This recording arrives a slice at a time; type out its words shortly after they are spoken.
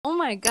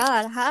my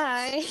god,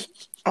 hi.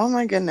 Oh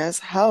my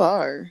goodness,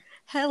 hello.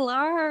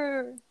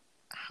 Hello.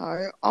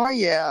 How are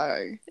you?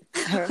 I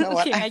don't know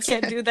what Okay, I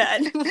can't accent. do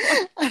that anymore.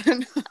 I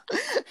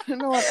don't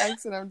know what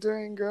accent I'm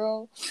doing,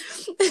 girl.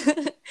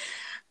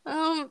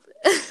 um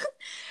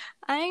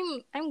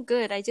I'm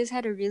good. I just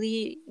had a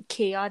really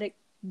chaotic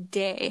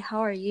day.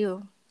 How are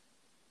you?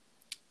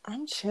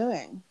 I'm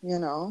chilling.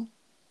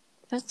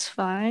 That's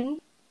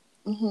fine.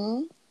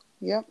 Mm-hmm.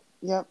 Yep.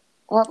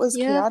 What was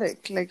Yep.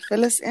 chaotic? Like,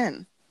 fill us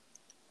in.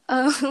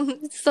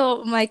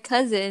 So my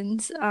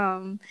cousins,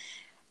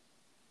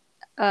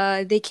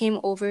 they came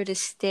over to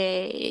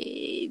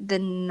stay the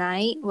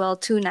night, well,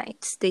 2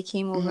 nights. They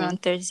came over Mm-hmm. on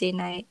Thursday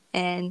night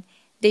and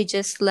they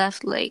just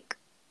left like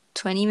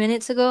 20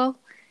 minutes ago.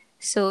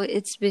 So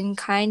it's been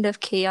kind of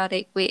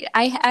chaotic. Wait,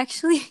 I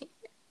actually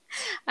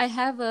I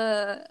have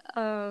a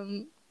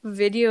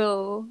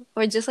video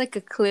or just like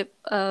a clip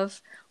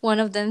of one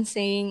of them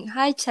saying,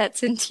 "Hi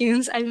Chats and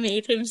Tunes." I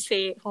made him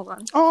say it. Hold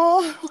on.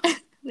 Oh,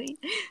 Wait.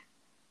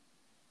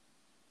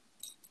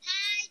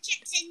 Hi,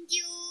 Chats and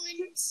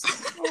Tunes.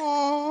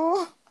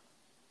 oh.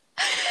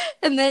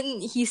 And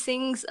then he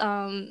sings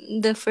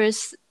the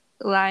first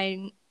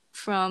line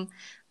from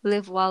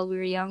Live While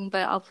We're Young,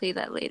 but I'll play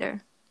that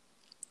later.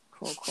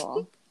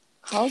 Cool.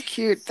 How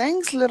cute.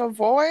 Thanks, little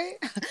boy.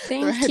 The way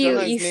Thank I don't you,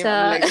 know his name,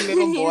 I'm Isa. like,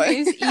 little His boy.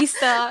 name's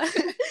Isa.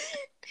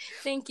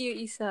 Thank you,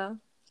 Isa.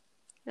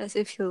 As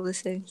if he'll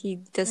listen. He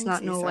does Thanks,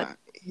 not know what Isa.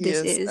 He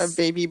this is a is.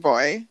 baby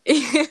boy.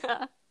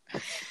 Yeah.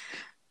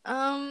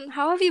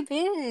 How have you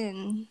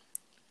been?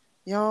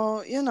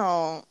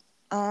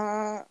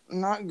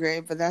 Not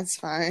great, but that's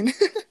fine.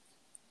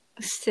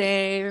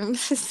 Same,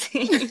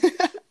 same.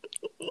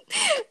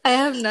 I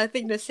have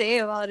nothing to say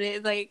about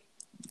it. Like,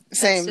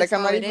 that's Same. Like, just I'm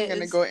how not it even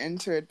gonna is. go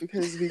into it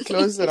because we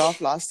closed it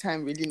off last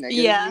time really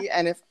Yeah, negatively,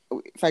 and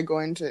if I go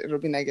into it, it'll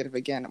be negative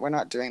again. We're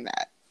not doing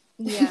that.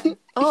 yeah.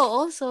 Oh,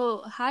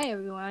 also, hi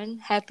everyone.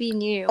 Happy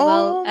New Year.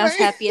 Well, Oh as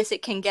my! happy as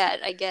it can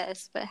get, I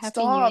guess. But Happy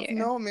New Stop! Year.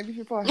 No, maybe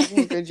people are having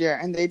a good year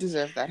and they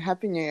deserve that.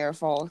 Happy New Year,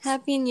 folks.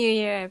 Happy New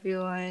Year,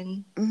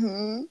 everyone.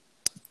 Mm-hmm.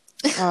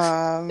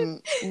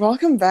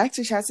 Welcome back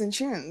to Chats and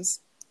Tunes.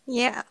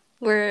 Yeah,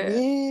 we're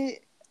We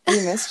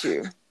missed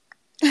you.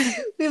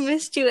 we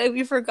missed you and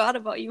we forgot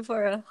about you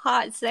for a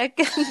hot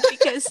second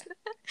because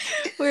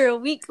we're a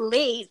week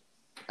late.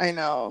 I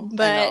know.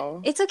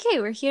 But it's okay.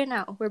 We're here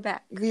now. We're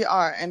back. We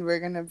are, and we're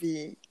gonna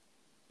be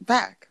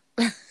back.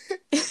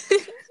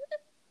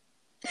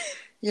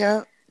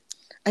 Yeah.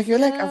 I feel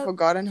like I've Yep.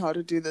 forgotten how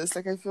to do this.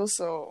 Like, I feel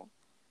so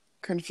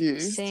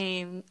confused.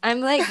 Same.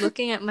 I'm like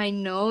looking at my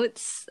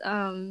notes,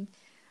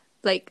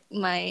 like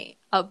my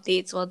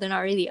updates. Well, they're not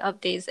really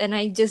updates, and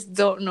I just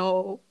don't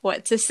know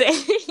what to say.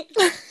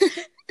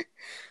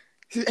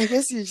 I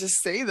guess you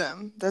just say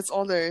them. That's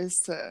all there is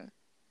to.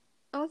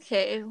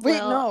 Okay, Wait,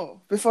 well,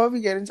 no. Before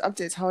we get into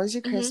updates, how was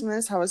your mhm.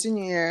 Christmas? How was your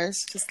New Year's?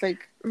 Just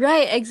like.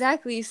 Right,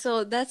 exactly.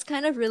 So that's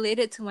kind of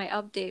related to my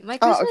update. My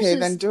Oh, Christmas okay,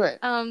 then was, do it.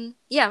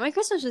 yeah, my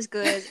Christmas was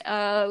good.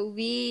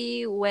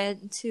 We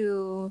went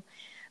to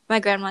my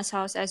grandma's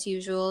house as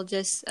usual,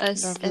 just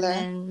us, and Lovely.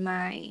 then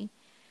my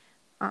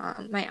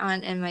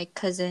aunt and my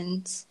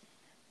cousins,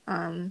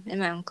 and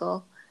my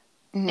uncle.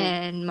 Mm-hmm.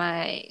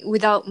 And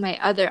without my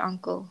other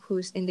uncle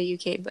who's in the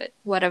UK, but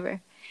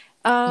whatever.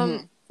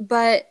 Mm-hmm.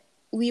 But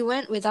we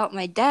went without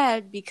my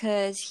dad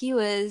because he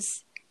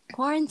was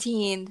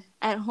quarantined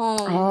at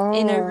home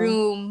in a Oh.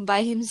 room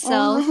by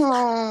himself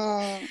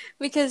Oh.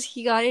 because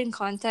he got in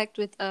contact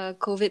with a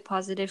COVID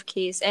positive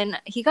case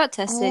and he got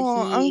tested.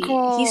 Oh,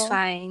 He's uncle.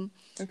 fine.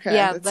 Okay,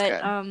 Yeah, that's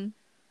but good.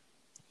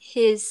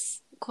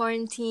 his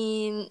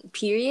quarantine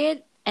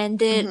period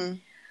ended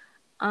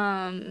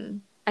Mm-hmm.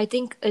 I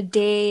think a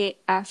day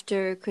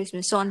after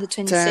Christmas, so on the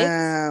 26th.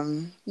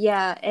 Damn.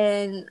 Yeah,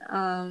 and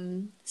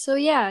so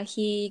yeah,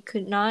 he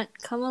could not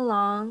come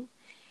along,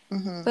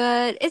 Mm-hmm.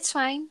 but it's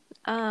fine.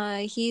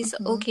 He's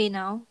Mm-hmm. okay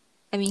now.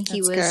 I mean, he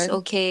That's was good.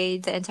 okay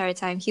the entire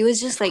time. He was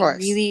just Of like course.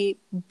 really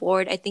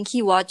bored. I think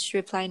he watched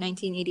Reply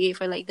 1988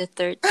 for like the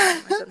third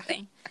time or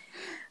something.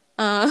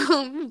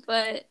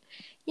 But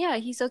yeah,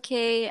 he's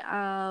okay.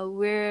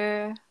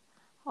 We're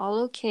all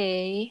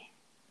okay.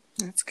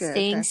 That's good.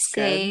 Staying That's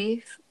good.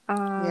 safe.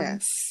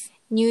 Yes.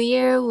 New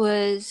Year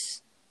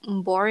was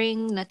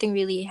boring. Nothing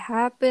really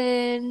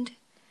happened.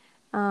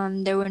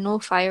 There were no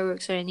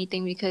fireworks or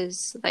anything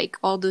because like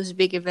all those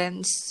big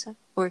events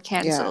were Yeah.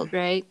 canceled,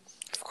 right?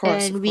 Of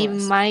course. And Of we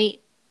course.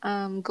 might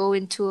go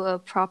into a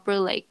proper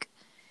like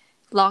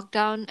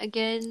lockdown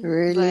again, but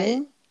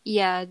Really?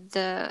 yeah,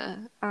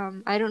 the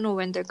I don't know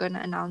when they're gonna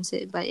announce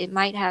it, but it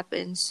might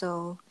happen.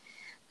 So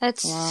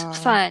that's Wow.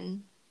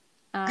 fun.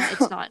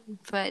 It's not,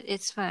 but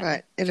it's fun.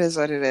 But it is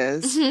what it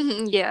is.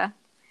 Yeah.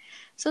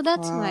 So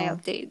that's my Wow.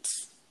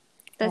 updates.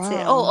 That's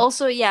it. Oh, Wow.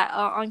 also, yeah,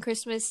 on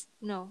Christmas,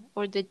 no,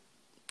 or the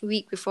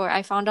week before,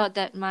 I found out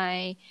that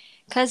my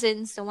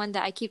cousins, the ones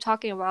that I keep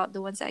talking about,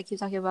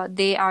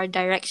 they are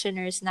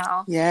Directioners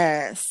now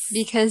Yes.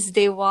 because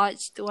they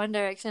watched One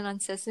Direction on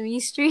Sesame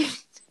Street.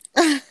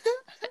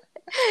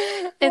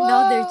 And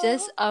now they're Wow.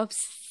 just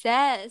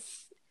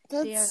obsessed.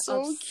 They are That's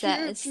so cute,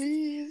 obsessed.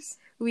 please.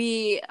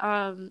 We,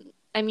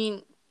 I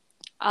mean,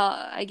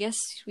 I guess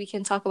we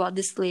can talk about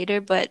this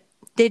later, but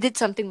they did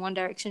something One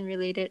Direction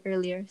related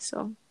earlier,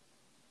 so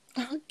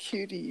Oh,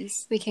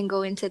 cuties. we can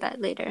go into that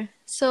later.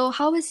 So,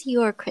 how was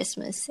your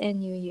Christmas and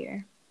New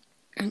Year?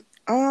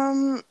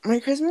 My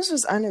Christmas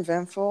was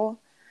uneventful.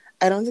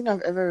 I don't think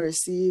I've ever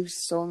received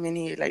so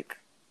many like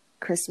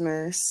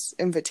Christmas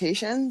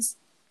invitations,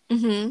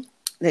 Mm-hmm.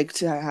 like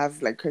to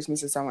have like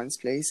Christmas at someone's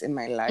place in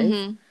my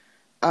life.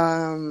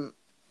 Mm-hmm.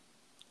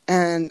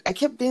 And I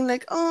kept being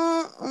like, but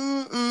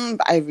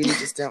I really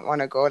just didn't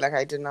want to go. Like,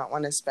 I did not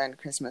want to spend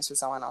Christmas with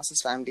someone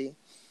else's family.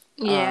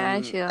 Yeah,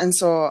 I feel. And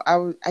so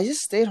I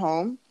just stayed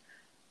home.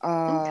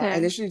 I Okay.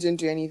 literally didn't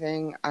do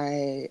anything.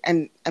 I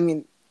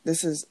mean,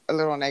 this is a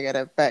little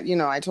negative, but you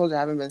know, I told you I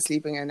haven't been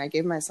sleeping, and I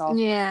gave myself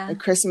Yeah. a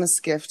Christmas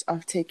gift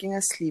of taking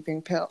a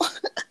sleeping pill.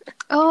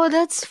 Oh,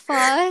 that's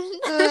fun.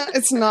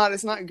 It's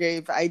not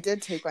great, but I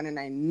did take one and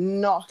I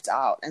knocked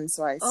out. And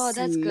so I Oh,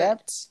 that's good.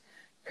 slept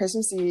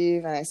Christmas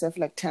Eve and I slept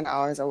for like 10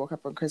 hours. I woke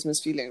up on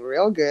Christmas feeling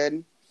real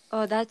good.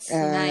 Oh, that's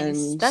And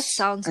nice. That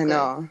sounds I good.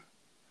 know.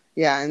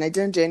 Yeah, and I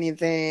didn't do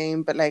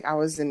anything, but like I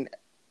was in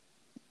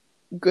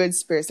good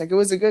spirits. Like it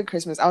was a good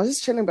Christmas. I was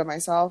just chilling by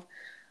myself.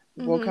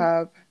 Woke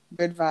up,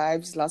 good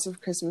vibes, lots of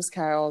Christmas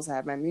carols. I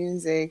had my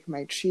music.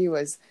 My tree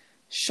was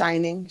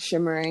shining,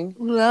 shimmering.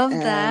 Love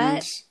And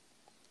that.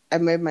 I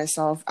made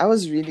myself, I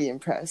was really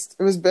impressed.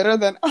 It was better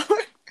than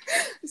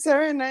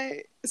Sarah and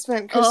I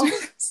spent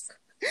Christmas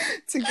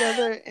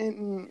together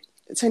in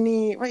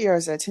what year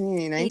was that?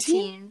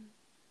 2019?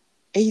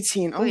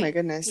 18. Oh Wait, my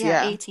goodness.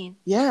 Yeah, Yeah. 18.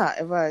 Yeah,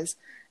 it was.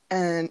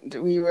 And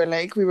we were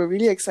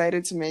really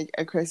excited to make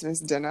a Christmas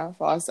dinner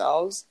for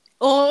ourselves.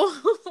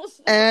 Oh.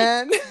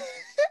 And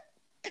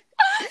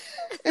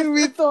and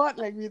we thought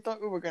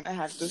we were gonna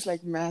have this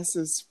like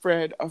massive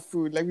spread of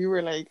food. Like we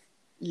were like,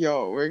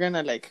 yo, we're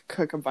gonna like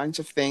cook a bunch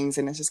of things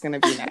and it's just gonna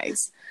be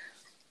nice.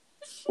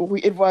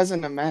 It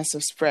wasn't a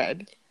massive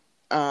spread.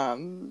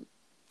 Like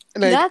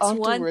That's after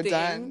one we're thing.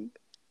 done.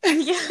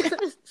 Yeah.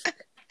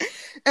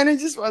 And it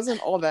just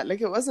wasn't all that. Like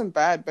it wasn't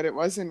bad, but it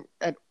wasn't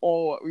at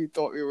all what we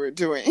thought we were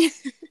doing.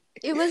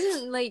 It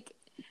wasn't like,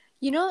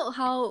 you know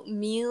how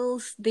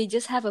meals, they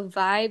just have a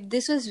vibe?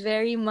 This was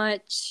very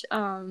much,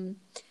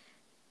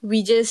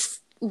 we just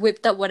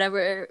whipped up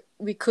whatever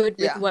we could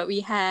with what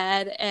we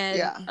had,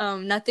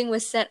 and nothing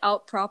was set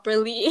out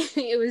properly.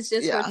 It was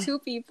just for two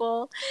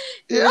people.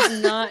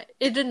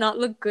 It did not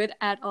look good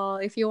at all.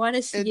 If you want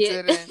to see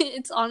it,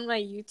 it's on my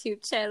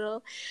YouTube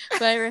channel,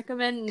 but I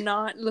recommend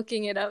not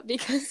looking it up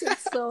because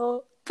it's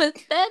so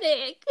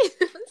pathetic.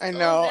 I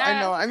know.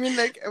 I mean,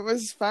 like, it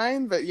was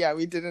fine, but yeah,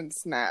 we didn't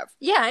snap.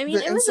 Yeah, I mean,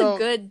 it was a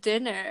good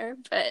dinner,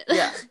 but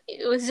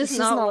it was just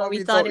not what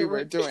we thought we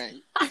were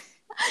doing.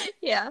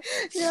 Yeah.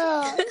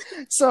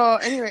 So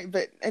anyway,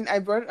 and I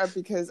brought it up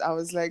because I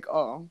was like,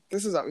 oh,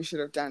 this is what we should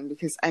have done,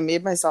 because I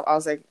made myself, I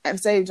was like, I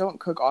say I don't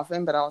cook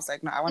often, but I was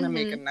like, no, I want to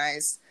make a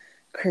nice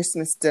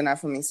Christmas dinner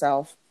for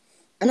myself.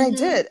 And I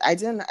did. I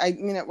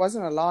mean, it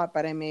wasn't a lot,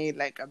 but I made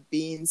like a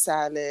bean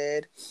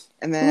salad.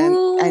 And then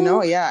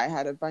I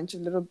had a bunch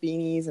of little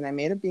beanies and I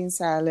made a bean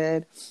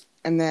salad.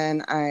 And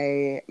then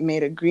I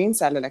made a green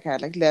salad, like I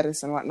had like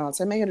lettuce and whatnot.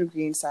 So I made a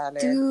green salad.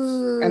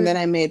 Dude. And then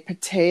I made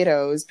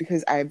potatoes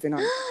because I've been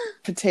on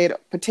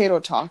potato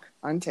talk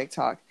on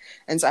TikTok.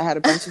 And so I had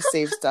a bunch of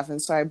saved stuff.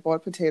 And so I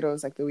bought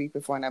potatoes like the week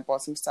before and I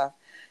bought some stuff.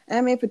 And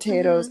I made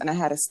potatoes and I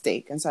had a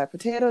steak. And so I had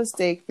potatoes,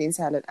 steak, bean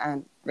salad,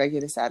 and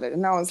regular salad.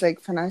 And I was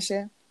like,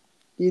 Fanashe,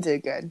 you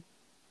did good.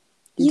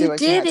 You did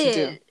what you had to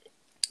do.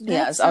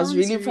 Yes, I was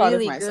really proud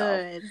of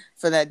myself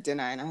for that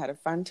dinner, and I had a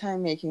fun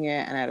time making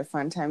it, and I had a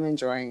fun time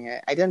enjoying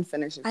it. I didn't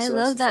finish it. I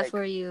love that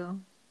for you.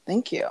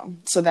 Thank you.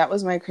 So that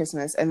was my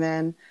Christmas, and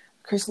then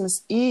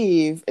Christmas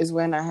Eve is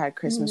when I had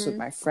Christmas with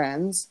my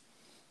friends,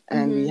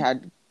 and we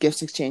had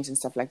gifts exchange and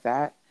stuff like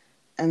that.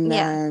 And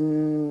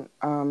then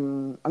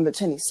on the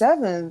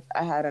 27th,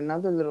 I had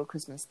another little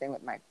Christmas thing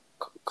with my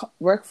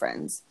work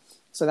friends,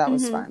 so that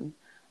was fun.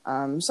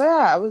 So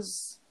yeah,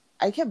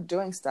 I kept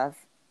doing stuff.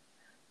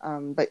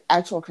 But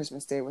actual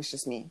Christmas Day was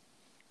just me.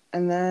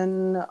 And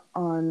then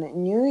on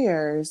New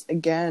Year's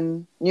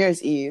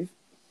Eve,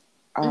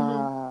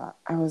 I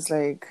was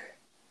like,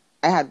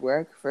 I had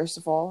work, first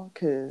of all,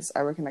 because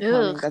I work in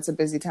accounting. That's a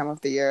busy time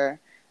of the year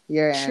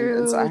end.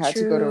 And so I had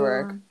to go to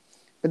work.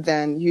 But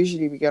then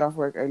usually we get off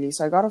work early.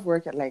 So I got off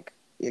work at like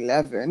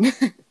 11.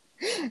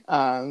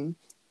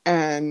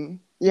 And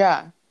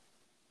yeah,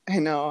 I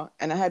know.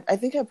 And I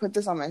think I put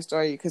this on my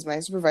story because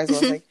my supervisor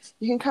was like,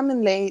 you can come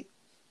in late.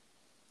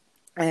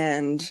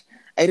 And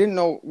I didn't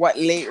know what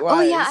late was.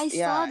 Oh yeah, I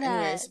saw that.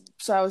 Anyways,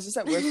 so I was just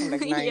at work from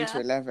like 9 to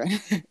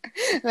 11.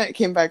 And I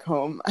came back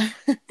home.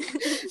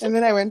 And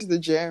then I went to the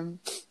gym.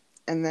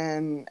 And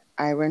then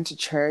I went to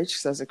church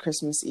because there was a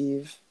Christmas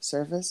Eve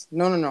service.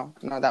 No,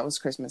 that was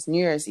Christmas. New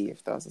Year's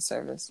Eve, there was a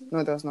service.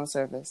 No, there was no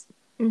service.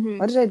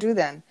 What did I do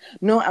then?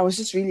 No, I was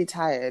just really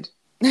tired.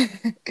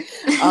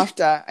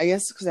 After, I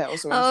guess because I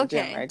also went to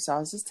the gym, right? So I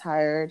was just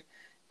tired.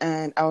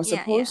 And I was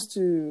supposed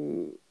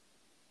to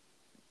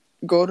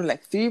go to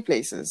like 3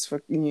 places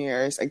for New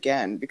Year's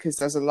again because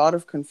there's a lot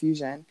of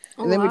confusion.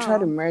 Oh, And then we try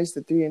to wow. merge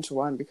the 3 into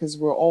one because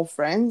we're all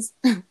friends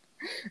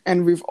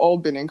and we've all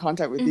been in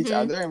contact with each Mm-hmm.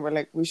 other. And we're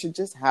like, we should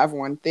just have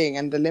one thing.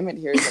 And the limit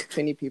here is like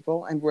 20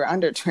 people and we're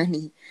under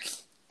 20.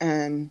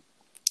 And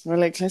we're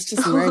like, let's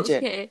just merge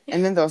it. Okay.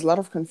 And then there was a lot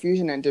of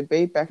confusion and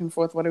debate back and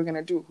forth. What are we going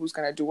to do? Who's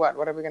going to do what?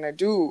 What are we going to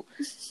do?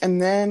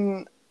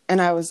 And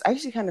I was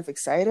actually kind of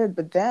excited,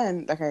 but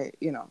then like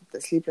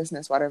the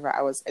sleeplessness, whatever,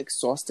 I was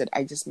exhausted.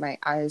 My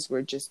eyes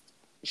were just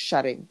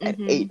shutting at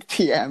Mm-hmm. 8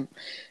 p.m.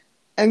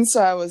 And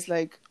so I was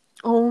like,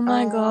 Oh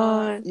my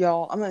God.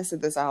 y'all, I'm going to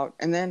sit this out.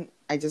 And then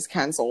I just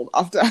canceled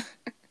after.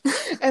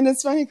 And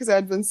it's funny because I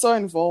had been so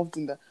involved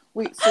in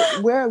wait,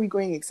 so where are we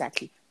going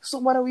exactly? So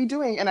what are we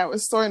doing? And I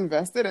was so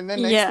invested. And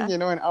then next Yeah. thing you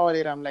know, an hour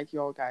later, I'm like,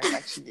 yo, guys,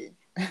 actually,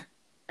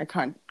 I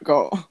can't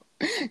go.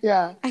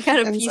 Yeah. I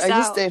gotta And peace so I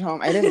just out. stayed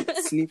home. I didn't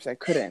sleep, so I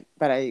couldn't,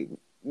 but I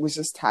was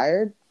just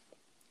tired.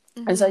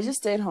 And so I just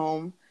stayed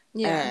home.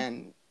 Yeah.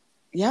 And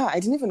yeah, I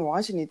didn't even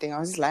watch anything. I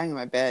was just lying in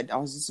my bed. I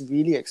was just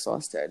really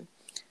exhausted.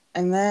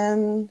 And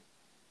then,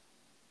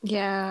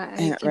 Yeah.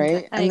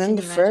 right? I And then can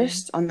the imagine.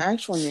 first, on the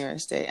actual New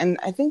Year's Day, and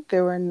I think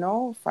there were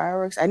no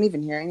fireworks. I didn't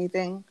even hear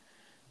anything.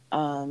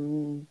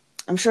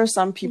 I'm sure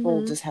some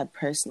people just had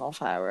personal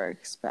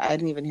fireworks, but I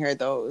didn't even hear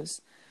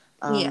those.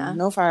 Yeah.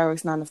 No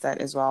fireworks, none of that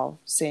as well.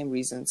 Same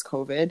reasons,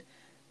 COVID.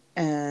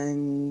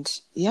 And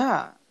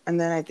yeah. And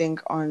then I think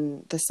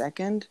on the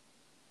 2nd,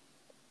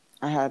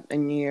 I had a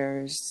New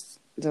Year's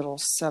little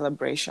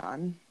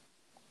celebration.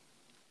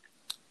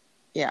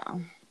 Yeah.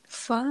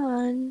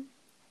 Fun.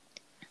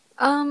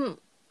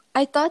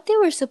 I thought they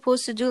were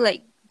supposed to do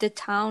like the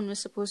town was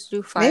supposed to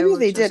do fireworks. Maybe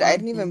they or did. I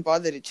didn't something. even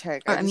bother to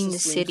check. Or, I just mean, the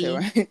assumed they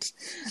city.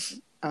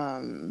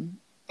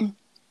 weren't.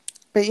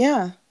 But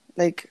yeah,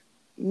 like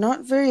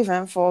not very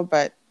eventful,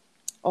 but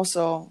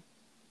also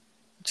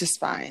just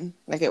fine.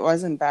 Like it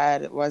wasn't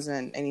bad. It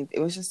wasn't any. It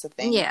was just a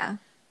thing. Yeah.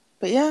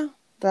 But yeah,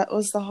 that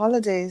was the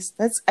holidays.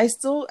 I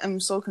still am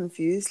so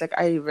confused. Like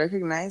I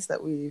recognize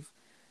that we've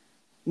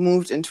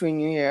moved into a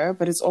new year,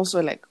 but it's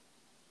also like,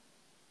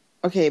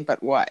 okay,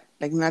 but what?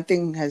 Like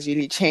nothing has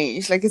really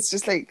changed. Like it's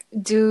just like,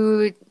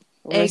 Dude,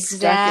 we're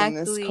stuck in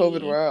this exactly.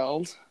 COVID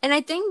world. And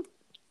I think,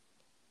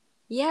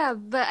 yeah,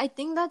 but I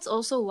think that's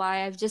also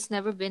why I've just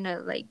never been a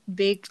like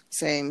big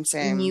Same.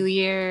 New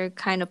Year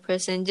kind of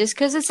person. Just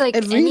because it's like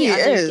It any really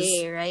other is.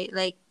 day, right?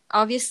 Like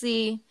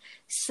obviously,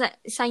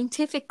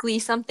 scientifically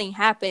something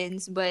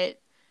happens, but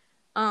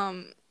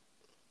it's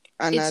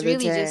Another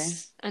really day.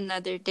 just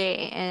another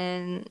day.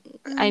 And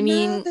I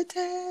mean, Another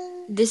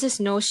day. this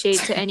is no shade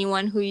to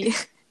anyone who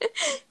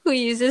who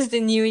uses the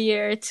New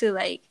Year to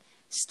like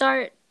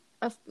start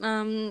a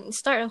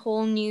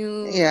whole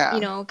new Yeah.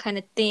 kind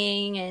of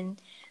thing and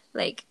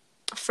like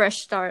a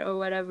fresh start or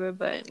whatever,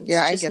 but it's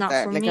Yeah, I just get not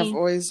that. for Like me. I've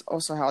always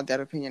also held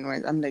that opinion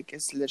where I'm like,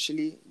 it's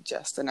literally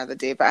just another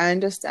day. But I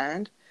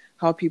understand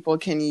how people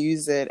can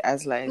use it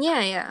as like,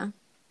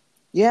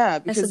 yeah,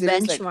 because a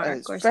it is like benchmark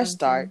a or fresh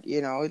something.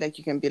 start, like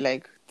you can be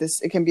like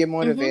this, it can be a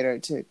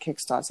motivator to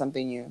kickstart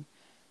something new.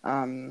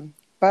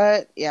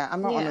 But yeah,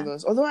 I'm not one of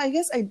those. Although I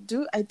guess I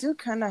do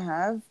kind of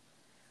have,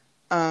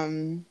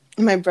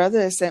 my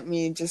brother sent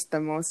me just the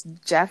most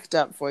jacked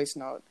up voice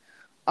note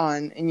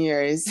on New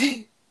Year's.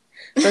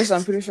 First,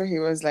 I'm pretty sure he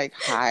was like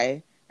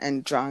high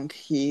and drunk.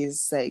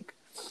 He's like,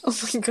 Oh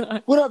my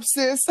God. "What up,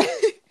 sis?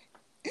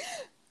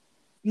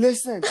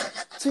 Listen,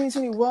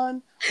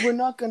 2021, we're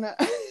not gonna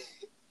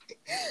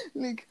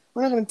we're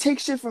not gonna take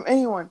shit from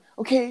anyone.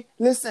 Okay,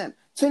 listen,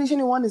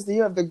 2021 is the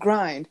year of the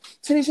grind.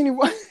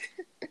 2021."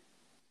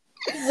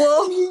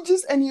 Whoa.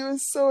 And he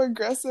was so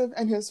aggressive,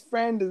 and his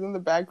friend is in the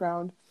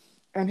background,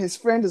 and his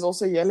friend is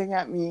also yelling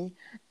at me,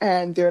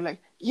 and they're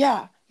like,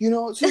 "Yeah,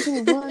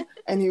 2021."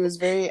 And he was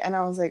and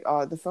I was like,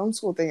 oh, the film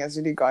school thing has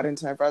really got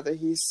into my brother.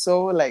 He's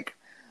so like,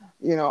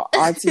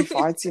 artsy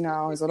fartsy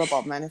now. He's all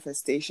about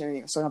manifestation.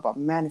 He was talking about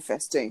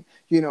manifesting,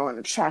 and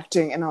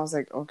attracting. And I was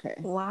like, okay,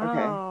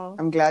 Wow.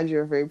 I'm glad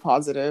you're very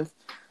positive.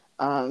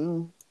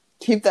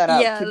 Keep that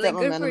up. Yeah, Keep like, that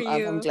good for momentum up.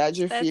 you. I'm glad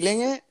you're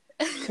feeling it.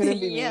 Couldn't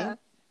be Yeah. me.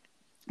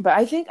 But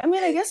I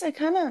guess I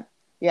kind of,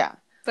 yeah.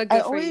 But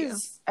good for you.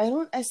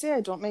 I say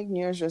I don't make New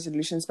Year's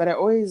resolutions, but I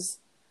always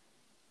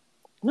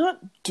not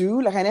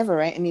do, like I never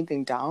write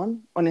anything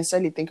down or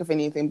necessarily think of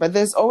anything, but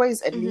there's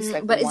always at least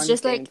like But it's one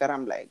just thing like, that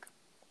I'm like,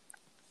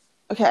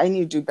 okay, I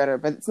need to do better,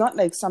 but it's not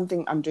like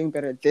something I'm doing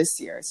better this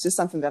year. It's just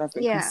something that I've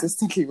been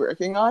consistently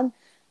working on.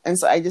 And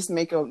so I just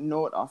make a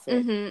note of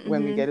it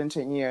when we get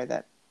into a new year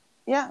that,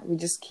 yeah, we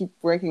just keep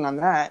working on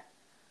that.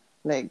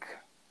 Like,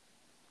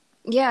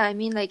 yeah, I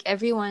mean, like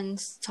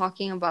everyone's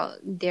talking about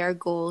their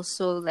goals,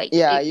 so like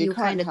yeah, you can't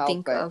kind of help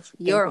think but of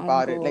your own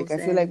about goals. it. Like I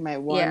feel like my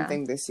one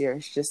thing this year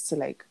is just to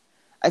like,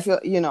 I feel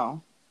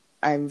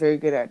I'm very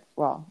good at,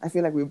 well, I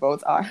feel like we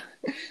both are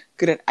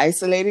good at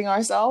isolating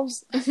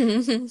ourselves.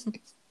 And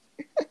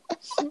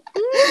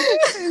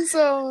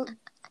so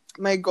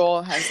my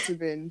goal has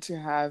to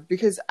have,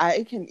 because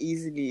I can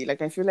easily,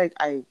 like I feel like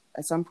at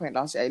some point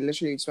last year, I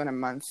literally just went a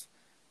month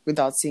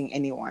without seeing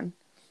anyone.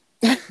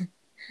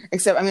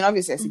 Except, I mean,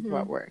 obviously I see people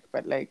at work,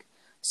 but like,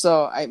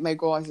 so my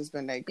goal has just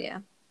been like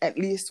at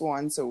least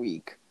once a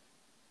week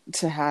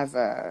to have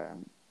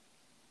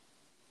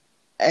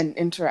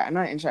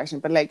not interaction,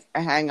 but like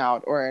a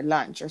hangout or a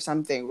lunch or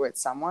something with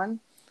someone.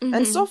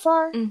 And so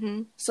far,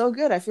 so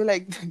good. I feel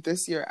like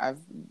this year I've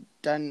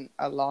done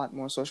a lot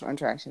more social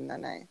interaction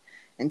than I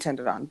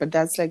intended on. But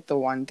that's like the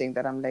one thing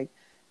that I'm like,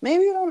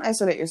 maybe you don't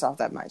isolate yourself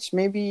that much.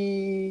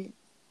 Maybe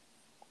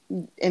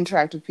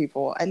interact with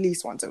people at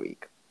least once a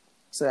week.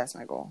 So that's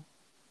my goal.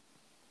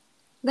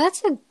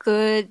 That's a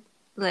good,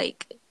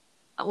 like,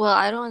 well,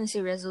 I don't want to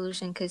say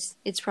resolution because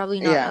it's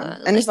probably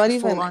not and it's not a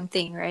even full-on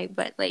thing, right?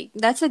 But like,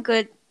 that's a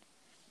good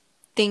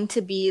thing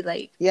to be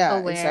like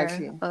aware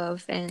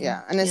of and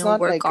and it's not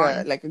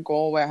like a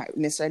goal where I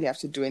necessarily have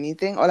to do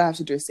anything. All I have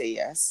to do is say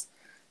yes,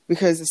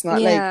 because it's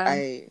not like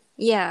I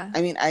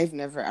mean,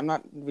 I'm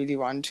not really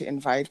one to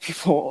invite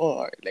people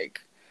or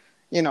like,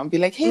 you know, be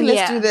like, hey,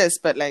 let's do this,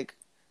 but like,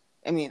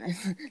 I mean,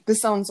 this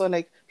sounds so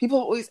like people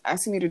are always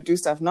asking me to do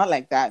stuff, not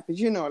like that, but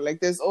you know, like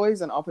there's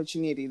always an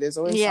opportunity, there's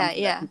always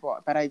something that people,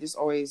 but I just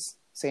always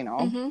say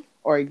no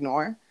or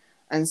ignore,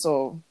 and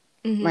so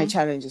my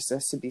challenge is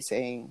just to be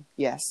saying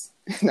yes.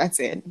 That's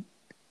it.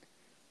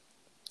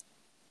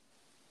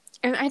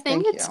 And I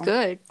think it's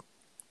good.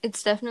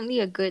 It's definitely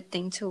a good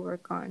thing to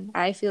work on.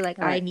 I feel like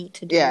I need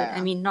to do it. I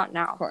mean, not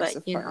now,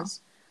 but you know,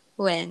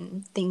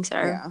 when things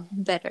are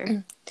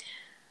better.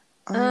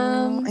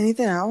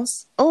 Anything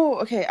else? Oh,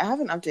 okay. I have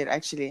an update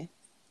actually.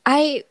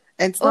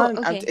 It's not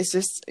an update. It's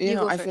just, you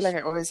know, I feel like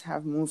I always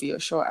have movie or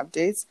show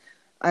updates.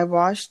 I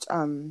watched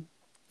I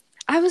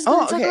was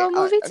going to talk about a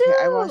movie too.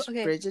 I watched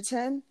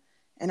Bridgerton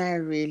and I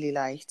really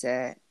liked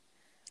it.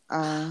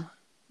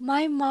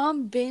 My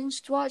mom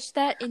binged watched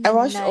that in the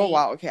night. Oh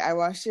wow, okay. I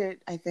watched it,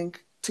 I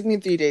think took me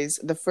 3 days.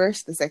 The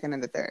first, the second,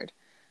 and the third.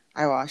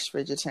 I watched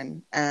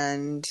Bridgerton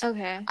and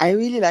I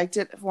really liked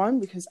it. One,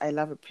 because I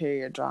love a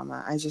period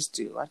drama. I just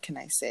do. What can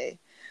I say?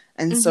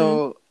 And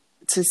so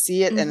to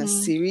see it in a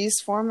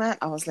series format,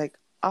 I was like,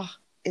 oh,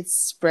 it's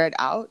spread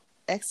out.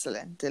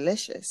 Excellent.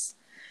 Delicious.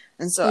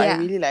 And so I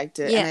really liked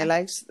it. And I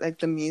liked like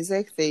the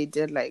music. They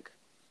did like,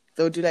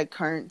 they'll do like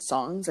current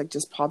songs, like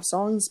just pop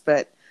songs,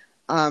 but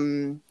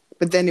then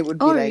it would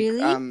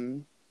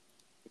be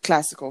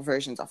classical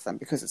versions of them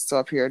because it's still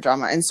a period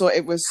drama, and so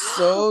it was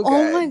so good.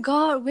 Oh my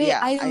god! Wait,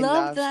 I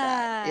love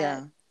that.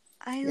 Yeah,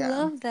 I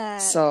love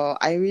that. So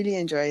I really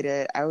enjoyed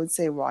it. I would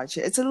say watch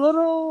it. It's a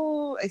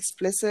little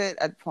explicit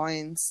at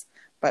points,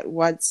 but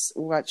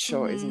what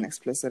show isn't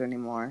explicit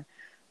anymore?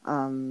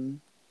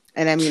 And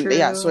I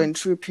mean, so in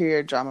true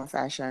period drama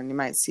fashion, you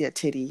might see a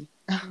titty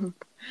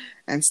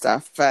and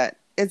stuff, but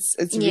it's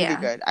really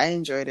good. I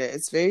enjoyed it.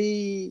 It's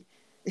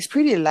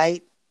pretty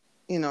light.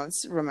 You know,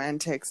 it's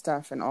romantic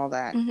stuff and all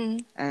that.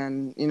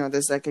 And, you know,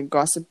 there's like a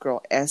Gossip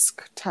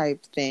Girl-esque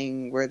type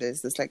thing where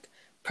there's this like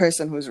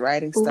person who's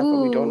writing stuff,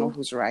 but we don't know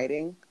who's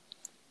writing.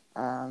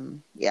 So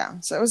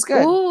it was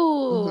good.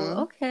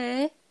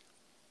 Okay.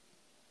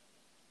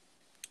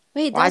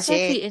 Wait, that's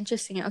actually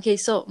interesting. Okay,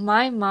 so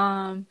my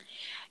mom...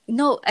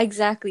 No,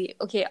 exactly.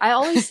 Okay, I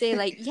always say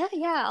like,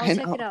 I'll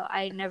check it out.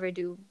 I never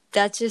do.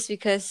 That's just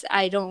because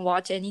I don't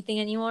watch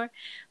anything anymore.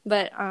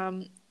 But,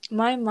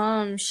 my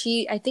mom,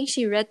 I think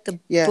she read the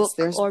book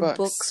or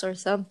books or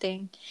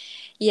something.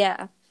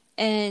 Yeah.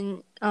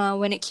 And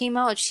when it came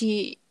out,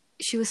 she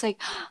was like,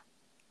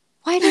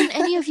 why didn't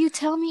any of you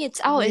tell me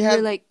it's out? And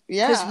we're like,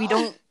 because we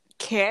don't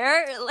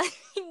care. Like,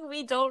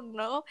 we don't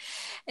know.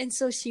 And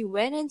so she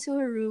went into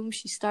her room,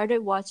 she started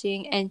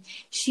watching, and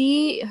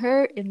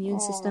her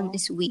immune system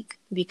is weak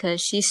because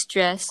she's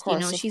stressed. You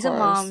know, she's a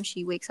mom,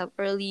 she wakes up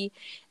early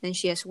and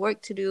she has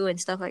work to do and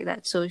stuff like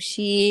that. So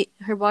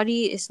her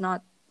body is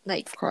not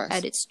like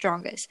at its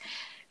strongest,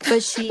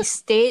 but she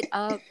stayed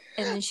up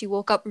and then she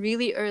woke up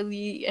really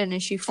early and then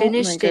she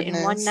finished it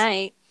in one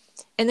night,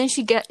 and then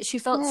she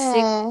felt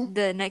sick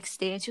the next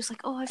day and she was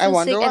like, oh, I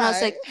feel sick. And I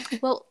was like,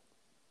 well,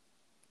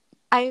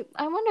 I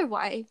wonder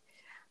why.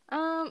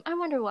 I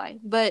wonder why.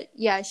 But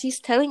yeah, she's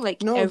telling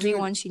like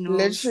everyone she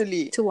knows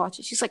literally to watch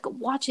it. She's like,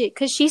 watch it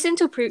because she's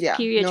into period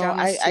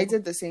dramas. I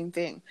did the same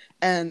thing,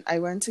 and I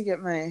went to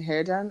get my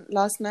hair done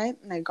last night,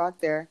 and I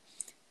got there.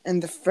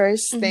 And the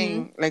first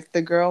thing, like,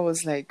 the girl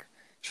was like,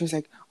 she was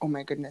like, oh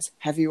my goodness,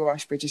 have you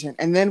watched Bridgerton?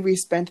 And then we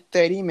spent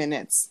 30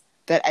 minutes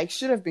that I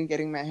should have been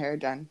getting my hair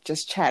done,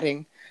 just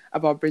chatting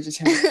about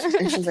Bridgerton.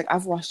 And she was like,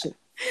 I've watched it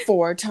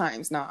 4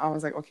 times now. I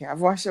was like, okay,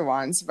 I've watched it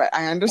once, but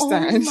I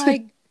understand. Oh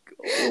my,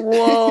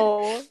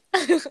 whoa.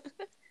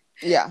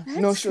 Yeah.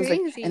 That's she was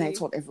crazy. Like, and I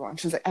told everyone.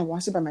 She was like, I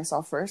watched it by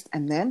myself first,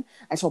 and then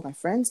I told my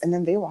friends, and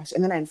then they watched,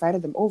 and then I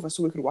invited them over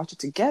so we could watch it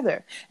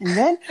together. And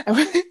then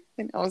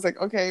and I was like,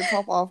 okay,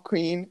 pop off,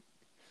 queen.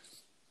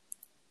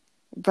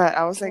 But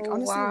I was like,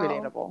 honestly,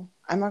 relatable.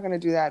 I'm not going to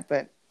do that,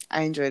 but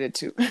I enjoyed it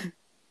too.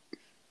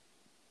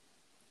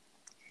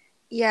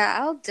 Yeah,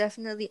 I'll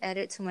definitely add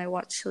it to my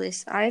watch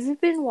list.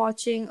 I've been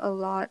watching a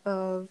lot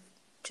of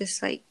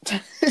just like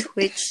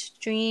Twitch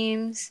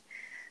streams.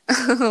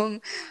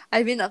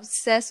 I've been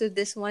obsessed with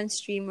this one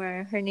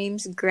streamer. Her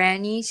name's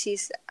Granny.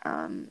 She's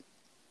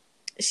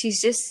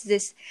she's just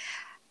this.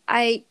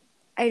 I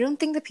I don't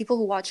think the people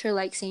who watch her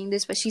like saying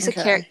this, but she's a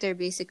Okay. character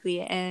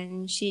basically,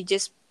 and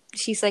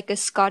she's like a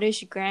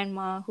Scottish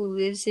grandma who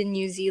lives in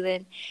New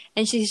Zealand,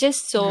 and she's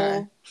just so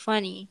Okay.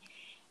 funny.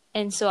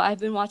 And so I've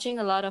been watching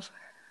a lot of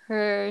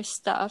her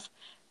stuff,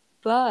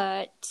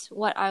 but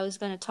what I was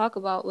going to talk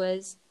about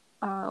was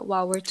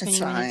while we're 20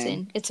 minutes fine.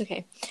 in. It's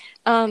okay.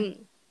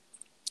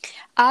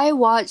 I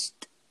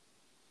watched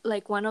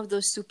like one of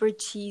those super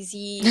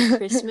cheesy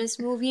Christmas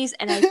movies,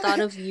 and I thought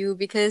of you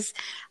because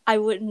I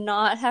would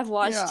not have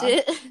watched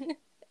Yeah. it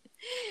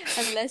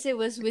unless it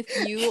was with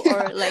you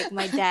or like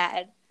my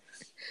dad.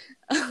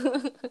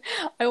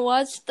 I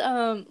watched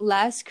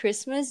Last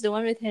Christmas, the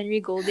one with Henry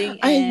Golding.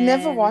 I And,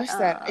 never watched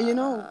that.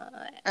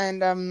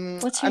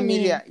 And what's her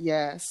Amelia, name?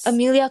 yes.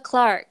 Emilia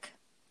Clarke.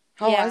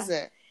 How yeah. was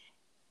it?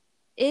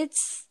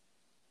 It's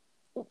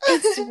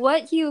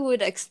what you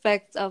would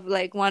expect of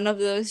like one of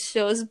those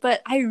shows,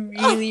 but I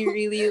really,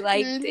 really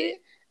liked Really?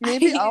 it.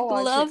 Maybe I I'll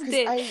watch loved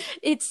it.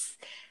 it.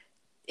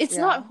 It's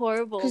Yeah. not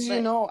horrible, Because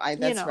but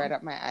that's right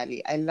up my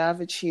alley. I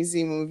love a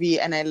cheesy movie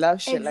and I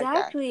love shit like that.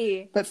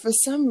 exactly. But for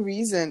some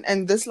reason,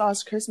 and this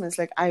last Christmas,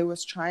 like I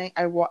was trying,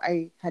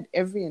 I had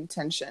every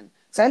intention.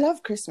 So I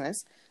love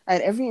Christmas. I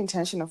had every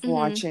intention of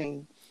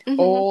watching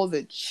all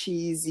the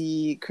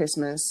cheesy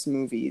Christmas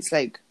movies,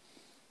 like,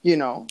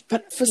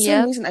 But for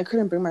some reason, I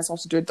couldn't bring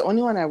myself to do it. The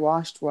only one I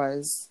watched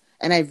was,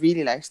 and I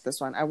really liked this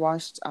one. I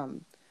watched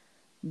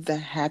The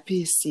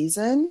Happiest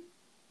Season.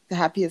 The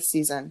Happiest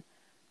Season.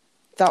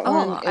 That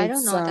one, I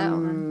don't know that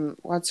one.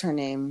 What's her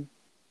name?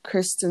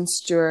 Kristen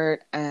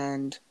Stewart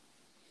and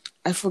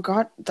I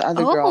forgot the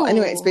other girl.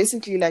 Anyway, it's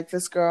basically like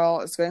this girl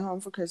is going home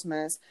for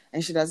Christmas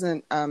and she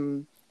doesn't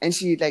and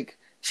she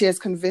has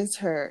convinced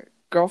her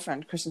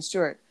girlfriend, Kristen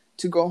Stewart,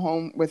 to go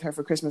home with her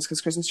for Christmas because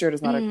Kristen Stewart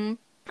is not a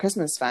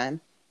Christmas fan.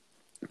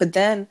 But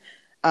then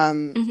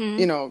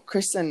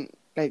Kristen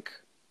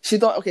she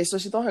thought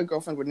her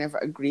girlfriend would never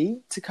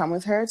agree to come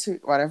with her to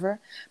whatever.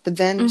 But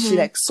then she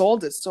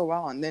sold it so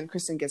well, and then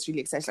Kristen gets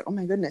really excited. She's like, "Oh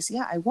my goodness,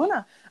 yeah, I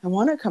wanna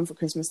come for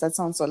Christmas. That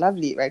sounds so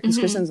lovely, right?" Because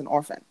Kristen's an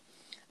orphan,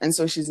 and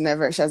so she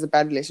has a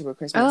bad relationship with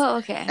Christmas. Oh,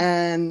 okay.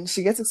 And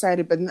she gets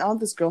excited, but now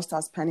this girl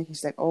starts panicking.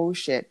 She's like, "Oh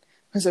shit,"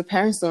 because her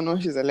parents don't know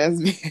she's a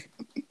lesbian,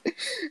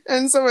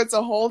 and so it's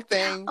a whole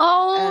thing.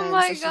 Oh and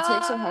my so she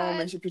takes her home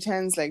and she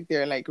pretends like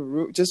they're like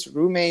just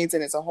roommates,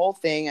 and it's a whole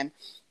thing. And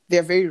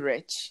they're very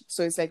rich.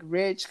 So it's like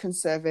rich,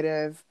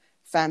 conservative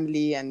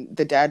family, and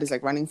the dad is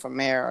like running for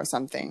mayor or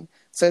something.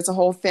 So it's a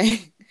whole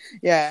thing.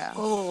 Yeah.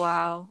 Oh,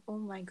 wow. Oh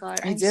my God.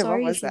 I'm did.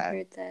 sorry What was if you that?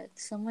 heard that.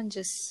 Someone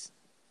just...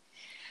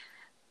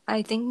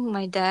 I think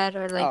my dad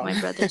or like my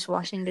brother's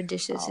washing the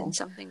dishes and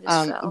something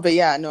just fell. But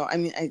yeah, no, I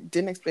mean, I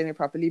didn't explain it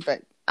properly,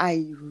 but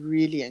I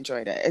really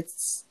enjoyed it.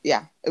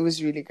 It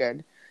was really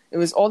good. It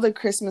was all the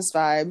Christmas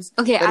vibes.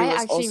 Okay, but it I was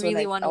actually also, really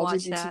like, want to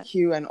watch that.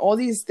 LGBTQ and all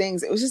these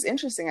things. It was just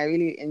interesting. I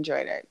really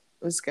enjoyed it.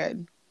 It was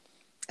good.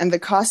 And the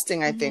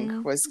casting, I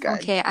think, was good.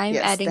 Okay, I'm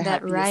adding The that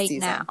Happiest right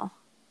Season. now.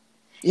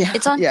 Yeah,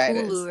 It's on it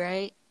is. Hulu,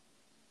 right?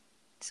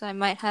 So I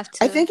might have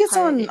to. I think it's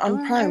pirate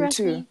on it. Prime arrest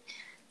too. me.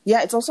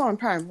 Yeah, it's also on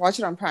Prime. Watch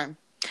it on Prime.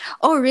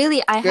 Oh,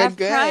 really? I have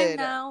Good. Prime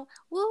now.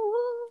 Woo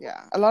woo.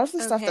 Yeah, a lot of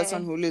the stuff that's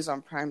Okay. on Hulu is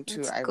on Prime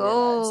too. Let's I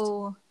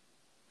go.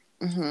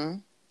 realized.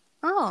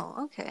 Oh,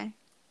 okay.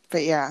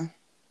 But yeah,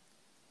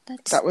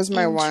 That's that was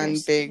my one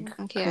interesting. big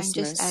Okay, Christmas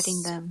I'm just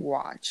adding them.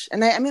 watch.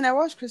 And I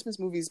watched Christmas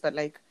movies, but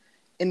like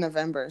in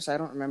November, so I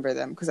don't remember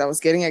them because I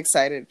was getting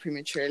excited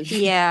prematurely.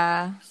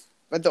 Yeah.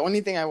 But the only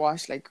thing I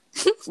watched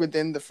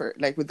within the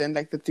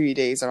 3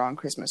 days around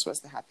Christmas was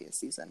The Happiest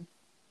Season.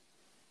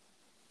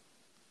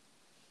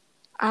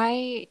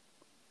 I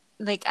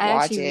Watch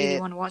actually really it.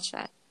 want to watch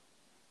that.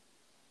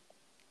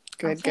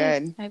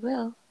 Good. I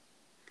will.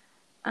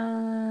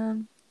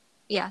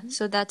 Yeah,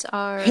 so that's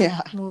our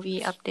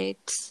movie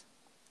updates.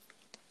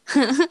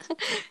 Do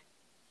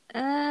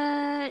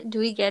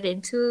we get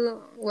into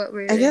what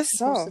we're I guess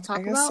supposed so. to talk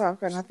I guess about? so. I've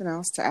got nothing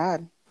else to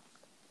add.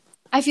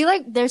 I feel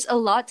like there's a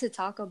lot to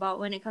talk about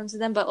when it comes to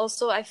them, but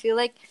also I feel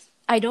like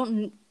I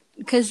don't,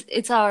 because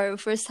it's our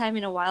first time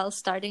in a while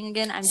starting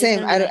again. I'm Same.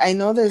 just gonna be like, I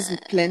know there's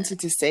plenty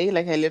to say.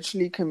 Like, I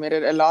literally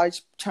committed a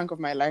large chunk of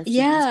my life to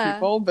these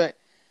people, but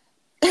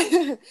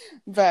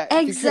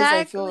because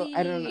I feel,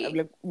 I don't know,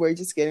 like, we're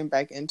just getting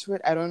back into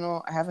it. I don't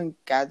know. I haven't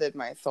gathered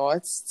my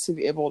thoughts to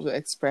be able to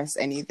express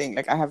anything.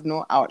 Like, I have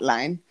no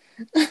outline.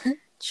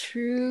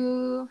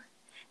 True.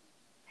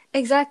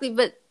 Exactly,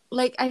 but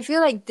like I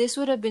feel like this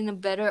would have been a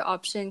better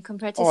option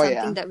compared to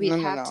something that we'd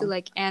have to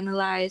like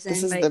analyze and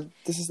this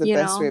is the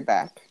best way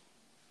back.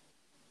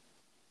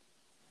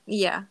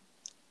 Yeah.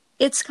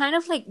 It's kind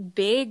of like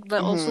big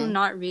but also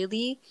not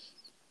really.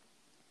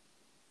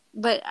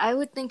 But I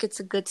would think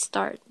it's a good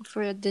start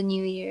for the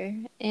new year.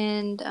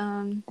 And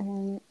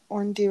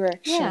One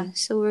Direction. yeah,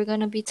 so we're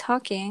gonna be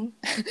talking.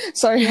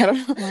 Sorry, I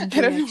don't know why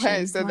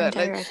I said that.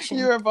 Direction. Like,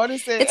 you were about to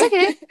say It's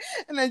okay.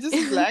 and I just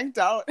blanked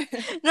out.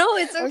 No,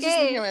 it's I was just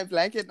looking okay. at my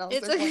blanket and I was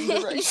It's like, okay.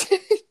 One Direction.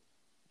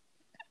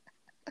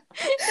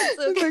 It's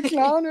okay. The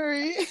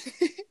clownery.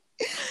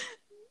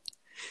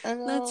 I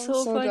know, That's I'm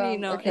so so funny.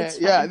 dumb. No, Okay, it's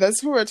yeah, fine.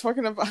 that's who we're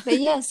talking about. But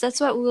yes, that's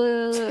what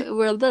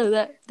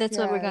that's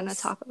what we're gonna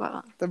Yes, talk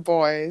about. the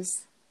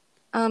boys.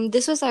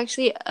 This was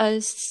actually a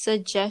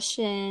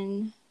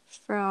suggestion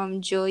from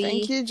Thank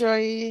Joey. you,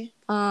 Joey.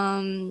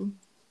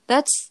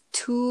 That's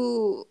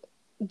 2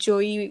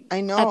 Joey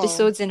I know.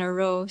 episodes in a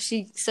row.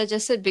 She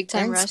suggested Big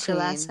Time Thanks, Rush the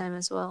last Queen. time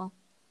as well.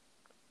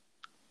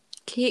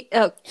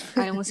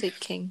 I almost said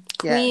King.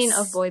 Queen Yes.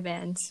 of boy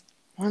bands.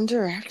 One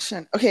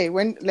Direction. Okay,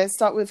 let's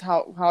start with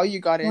how you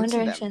got One into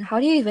Direction. them. How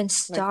do you even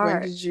Like, when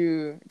start? did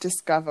you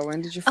discover?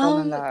 When did you fall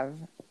in love?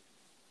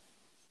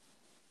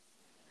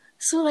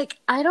 So like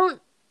I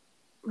don't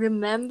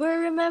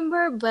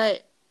remember,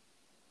 but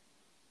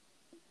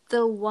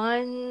the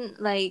one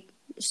like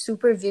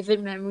super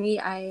vivid memory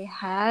I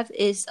have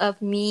is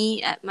of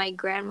me at my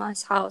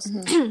grandma's house.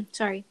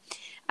 Sorry.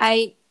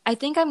 I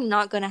think I'm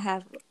not gonna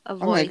have a Oh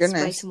my voice by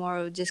goodness.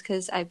 tomorrow just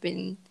because I've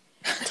been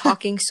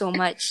talking so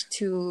much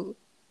to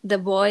the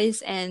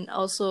boys, and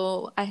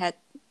also I had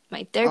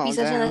my therapy Oh,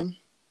 session.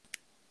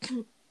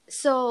 damn.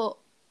 So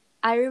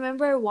I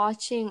remember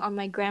watching on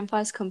my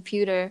grandpa's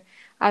computer.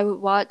 I would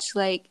watch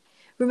like,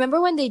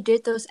 remember when they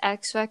did those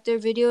X Factor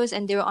videos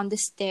and they were on the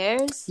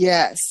stairs?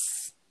 Yes.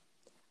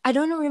 I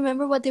don't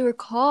remember what they were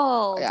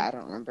called. Yeah, I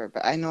don't remember,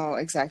 but I know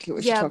exactly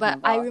what you're Yeah,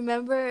 talking but I about.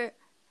 remember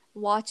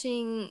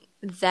watching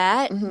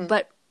that, Mhm.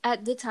 but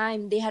at the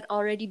time they had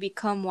already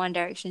become One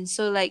Direction.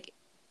 So like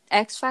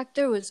X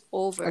Factor was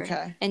over.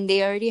 Okay. And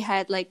they already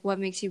had like What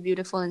Makes You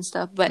Beautiful and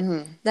stuff. But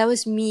that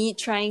was me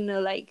trying to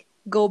like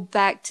go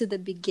back to the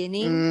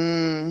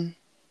beginning.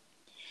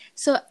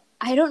 So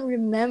I don't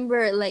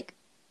remember like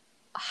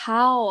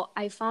how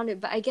I found it,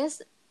 but I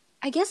guess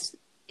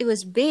it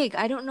was big.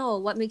 I don't know.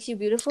 What Makes You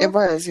Beautiful? It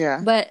was,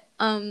 yeah. But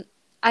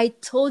I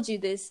told you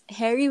this.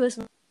 Harry was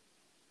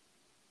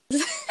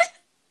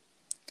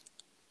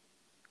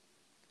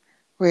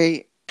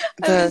Wait,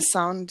 the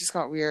sound just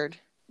got weird.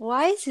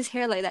 Why is his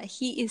hair like that?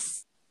 He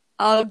is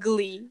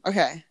ugly.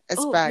 Okay,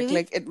 it's Oh, back. really?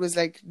 Like, it was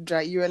like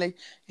dry. You were like,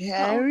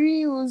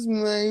 Harry was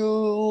my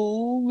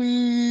always,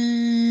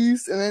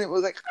 and then it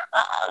was like,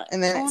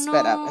 and then it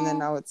sped up, and then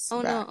now it's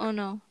back. Oh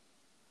no.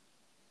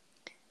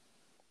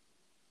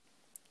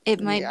 It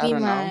might I be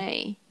don't know.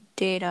 my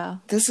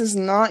data. This is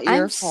not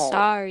your fault. I'm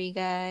sorry,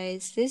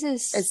 guys.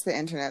 It's the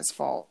internet's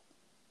fault.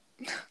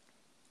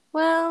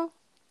 Well,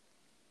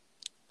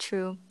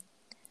 true.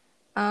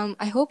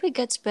 I hope it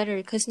gets better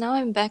because now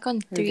I'm back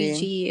on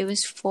 3G. It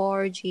was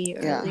 4G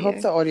earlier. Yeah, I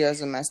hope the audio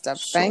isn't messed up.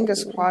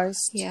 Fingers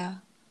crossed. Yeah.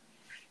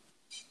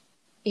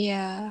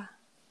 Yeah.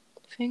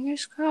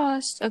 Fingers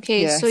crossed.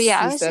 Okay, Yes, so yeah,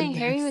 I you was said saying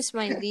Harry this. was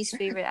my least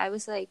favorite. I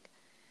was like,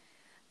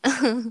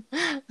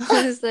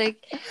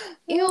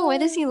 ew, why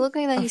does he look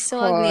like that? He's so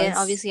ugly. And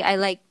obviously, I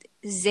liked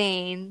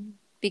Zayn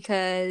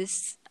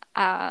because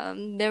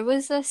there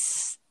was a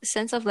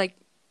sense of like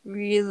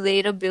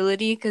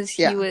relatability because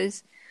he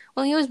was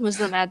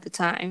Muslim at the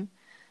time.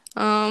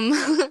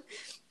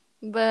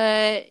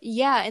 But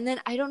yeah, and then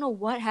I don't know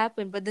what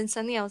happened, but then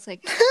suddenly I was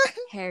like,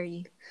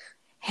 Harry.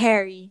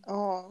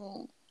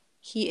 Oh.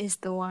 He is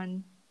the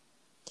one.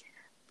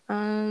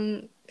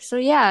 So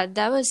yeah,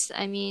 that was,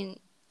 I mean,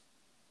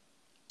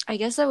 I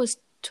guess that was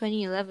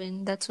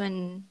 2011. That's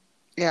when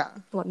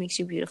What Makes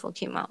You Beautiful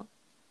came out.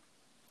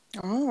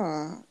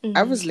 Oh.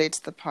 I was late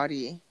to the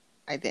party,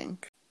 I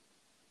think.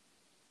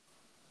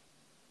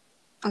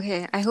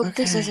 Okay, I hope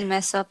this doesn't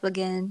mess up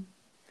again.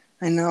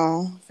 I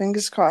know.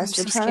 Fingers crossed.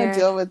 I'm We're so trying scared. to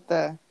deal with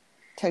the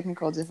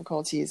technical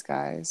difficulties,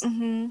 guys.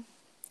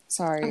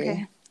 Sorry.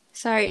 Okay.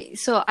 Sorry.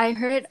 So I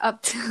heard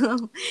up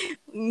to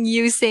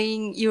you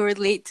saying you were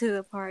late to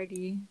the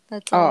party.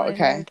 That's all I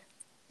heard.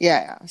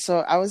 Yeah. So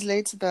I was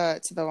late to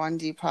the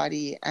 1D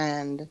party,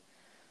 and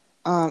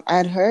I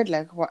had heard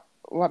like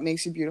what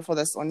Makes You Beautiful.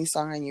 That's the only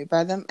song I knew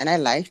by them, and I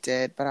liked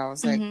it, but I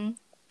was like,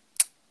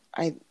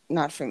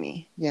 not for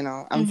me. You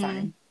know, I'm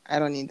fine. I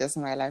don't need this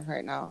in my life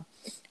right now.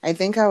 I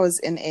think I was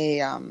in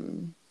a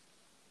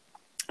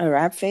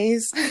rap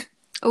phase.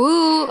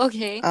 Ooh,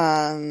 okay.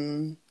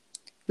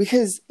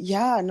 Because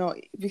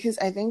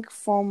I think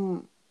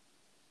Form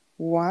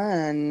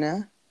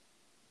 1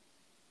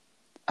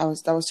 that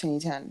was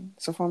 2010.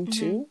 So Form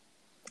 2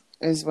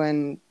 is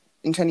when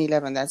in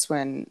 2011 that's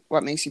when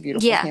What Makes You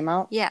Beautiful came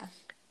out. Yeah.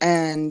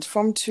 And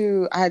Form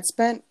 2, I had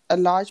spent a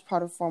large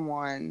part of Form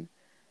 1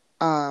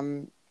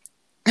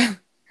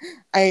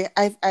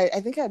 I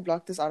think I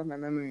blocked this out of my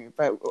memory,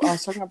 but I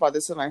was talking about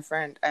this with my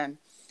friend, and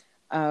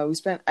I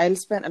spent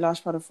a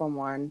large part of Form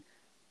 1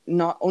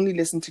 not only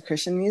listening to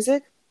Christian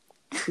music,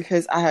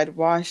 because I had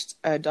watched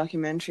a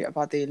documentary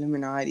about the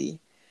Illuminati.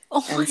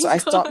 So I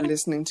stopped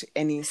listening to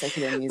any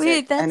secular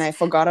music. And I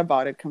forgot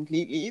about it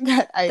completely.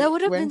 That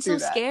would have been so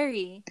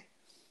scary.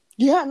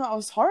 Yeah, no, I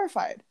was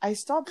horrified. I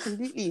stopped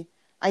completely.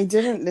 I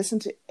didn't listen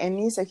to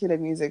any secular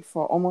music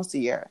for almost a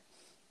year.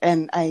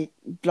 And I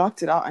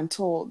blocked it out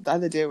until the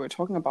other day we were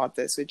talking about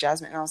this with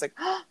Jasmine. And I was like,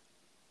 oh,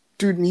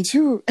 dude, me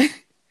too. And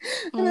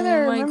then I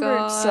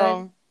remembered.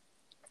 So,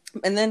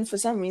 and then for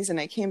some reason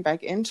I came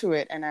back into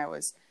it, and I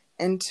was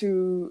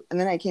into, and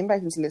then I came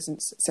back to listen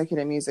to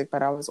secular music,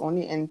 but I was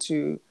only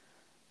into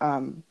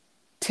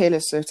Taylor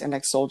Swift and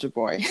like Soulja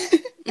Boy.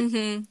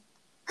 Mm-hmm.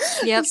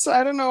 Yep. So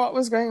I don't know what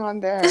was going on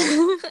there.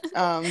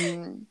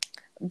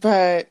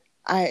 But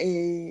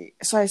I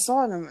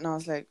saw them and I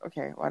was like,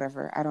 okay,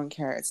 whatever. I don't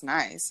care. It's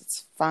nice.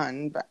 It's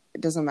fun, but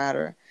it doesn't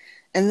matter.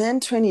 And then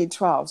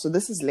 2012, so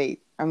this is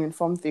late. I'm in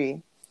Form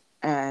 3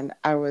 and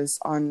I was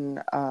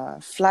on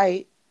a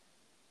flight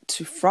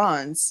to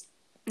France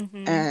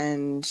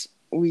and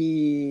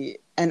I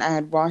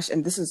had watched,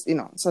 and this is,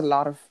 it's a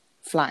lot of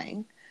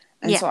flying.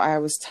 And so I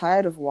was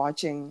tired of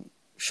watching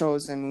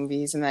shows and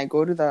movies, and I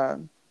go to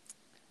the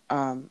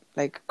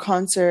like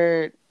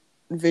concert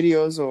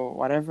videos or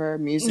whatever,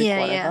 music,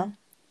 whatever. Yeah.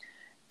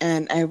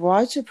 And I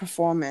watched a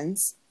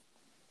performance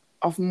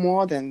of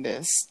More Than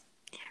This.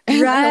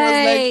 And right. I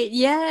was like,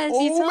 yes.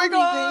 Oh my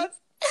God.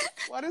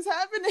 What is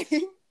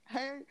happening?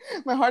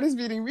 My heart is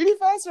beating really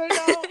fast right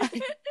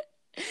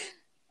now.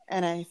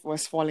 And I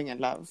was falling in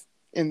love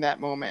in that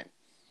moment.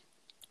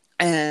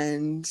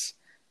 And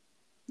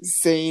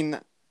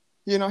Zayn,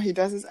 he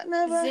does this, I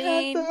never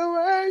had the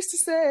words to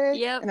say.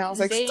 Yep. And I was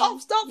like, stop.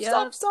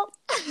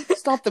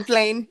 Stop the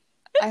plane.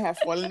 I have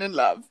fallen in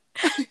love.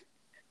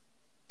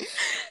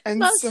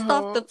 And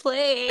stop the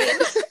plane.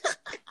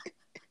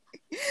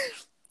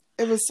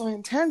 It was so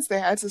intense. They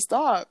had to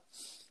stop.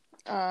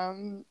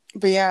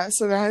 But yeah,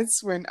 so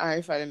that's when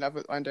I fell in love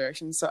with One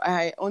Direction. So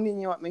I only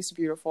knew What Makes You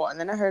Beautiful. And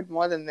then I heard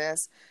More Than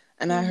This.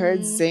 And I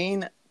heard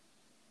Zayn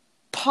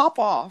pop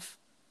off.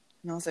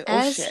 And I was like, oh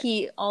As shit. As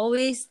he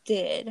always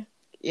did.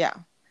 Yeah.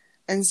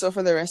 And so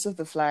for the rest of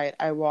the flight,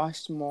 I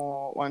watched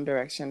more One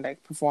Direction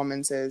like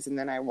performances. And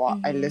then I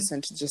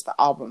listened to just the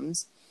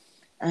albums.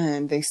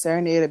 And they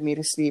serenaded me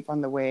to sleep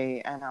on the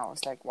way. And I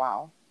was like,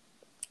 wow.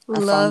 I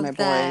found my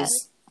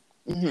boys.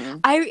 Mm-hmm.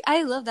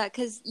 I love that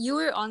because you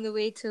were on the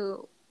way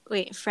to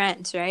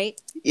France, right?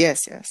 Yes.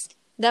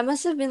 That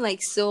must have been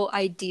like so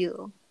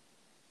ideal.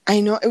 I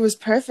know, it was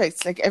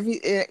perfect.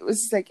 It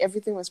was like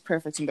everything was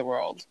perfect in the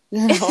world.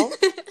 It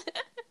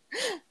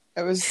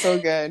was so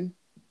good.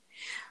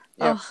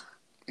 Yep. Oh,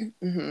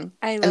 mm-hmm.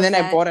 I love and then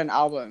that. I bought an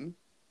album.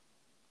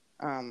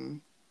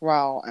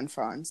 While in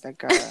France,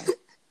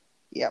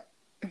 yep.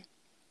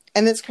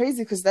 And it's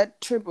crazy because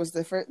that trip was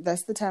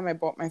that's the time I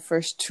bought my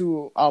first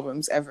 2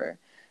 albums ever.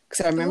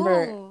 Because I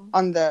remember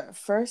on the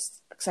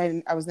first, because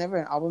I was never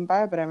an album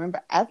buyer, but I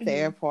remember at the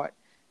airport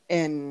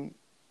in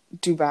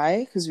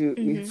Dubai, because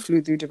we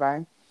flew through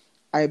Dubai,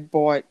 I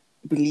bought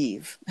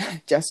Believe,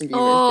 Justin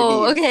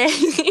Bieber's Believe.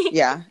 Okay.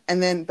 Yeah,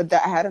 and then, but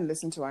I hadn't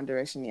listened to One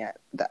Direction yet.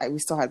 We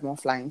still had more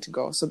flying to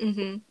go. So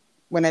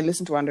when I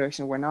listened to One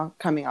Direction, we're now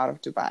coming out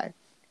of Dubai,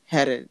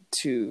 headed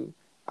to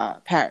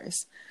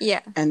Paris.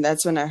 Yeah. And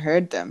that's when I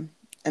heard them.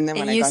 And then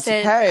when I got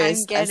said, to Paris,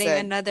 I'm getting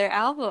another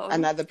album.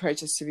 Another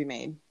purchase to be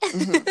made.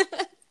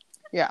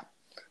 Yeah.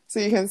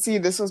 So you can see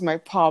this was my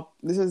pop.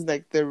 This is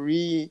like the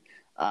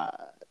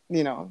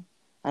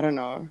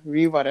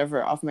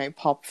whatever of my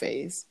pop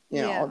phase.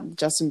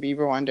 Justin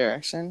Bieber, One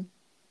Direction.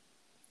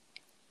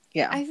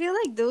 Yeah. I feel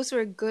like those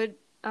were good.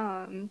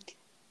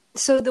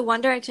 So the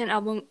One Direction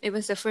album, it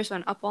was the first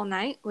one, Up All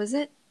Night, was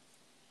it?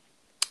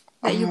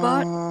 That you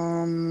bought?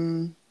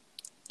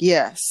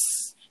 Yes.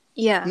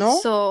 Yeah. No?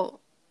 So,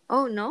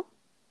 oh, no?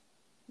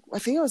 I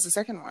think it was the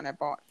second one I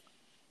bought.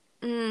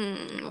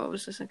 What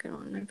was the second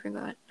one? I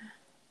forgot.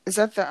 Is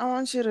that the I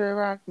Want You to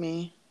Rock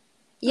Me?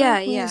 Yeah.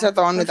 Is that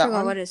the one with that one? I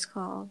forgot what it's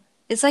called.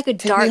 It's like a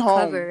dark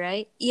cover,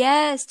 right?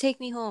 Yes, Take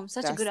Me Home.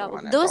 Such a good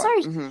album. Those are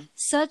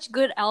such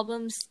good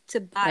albums to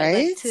buy,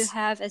 right? like to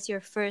have as your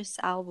first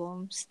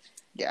albums.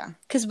 Yeah.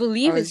 Because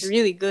Believe is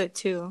really good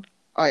too.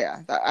 Oh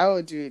yeah,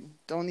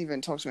 don't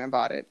even talk to me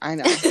about it. I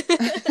know.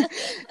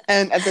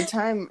 And at the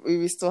time,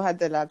 we still had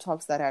the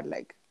laptops that had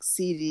like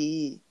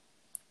CD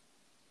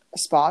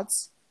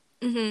spots.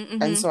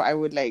 And so I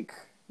would like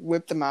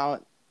whip them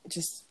out,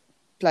 just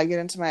plug it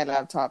into my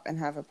laptop and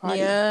have a party.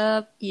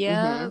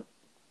 Yep.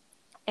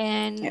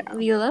 And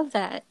we love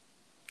that.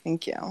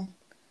 Thank you.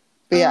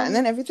 But yeah, and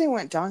then everything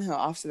went downhill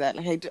after that.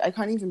 Like I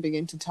can't even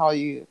begin to tell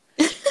you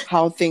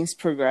how things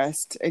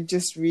progressed. It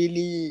just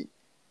really,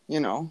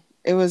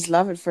 it was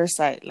love at first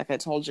sight, like I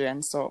told you.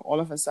 And so all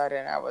of a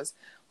sudden I was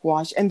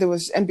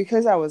and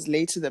because I was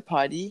late to the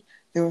party,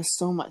 there was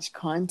so much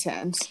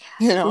content,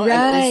 and it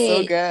was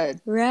so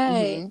good.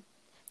 Right.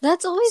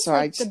 That's always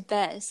the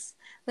best.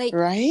 Like,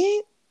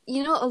 right?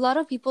 A lot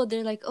of people,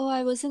 they're like, oh,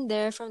 I wasn't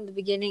there from the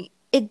beginning.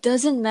 It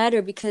doesn't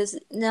matter because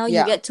now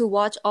you get to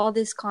watch all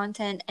this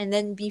content and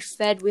then be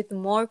fed with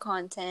more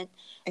content.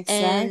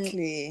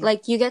 Exactly. And,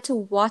 like, you get to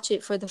watch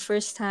it for the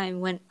first time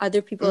when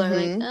other people are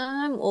like,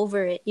 I'm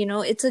over it.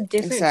 It's a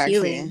different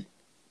feeling.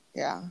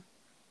 Yeah.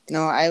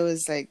 No, I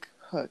was like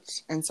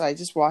hooked. And so I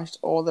just watched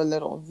all the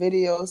little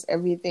videos,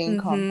 everything,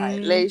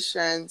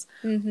 compilations,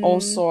 all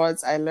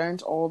sorts. I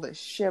learned all the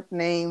ship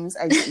names.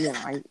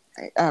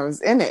 I was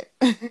in it.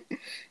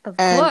 Of course.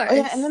 Oh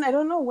yeah, and then I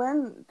don't know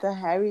when the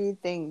Harry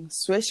thing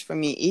switched for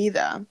me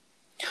either.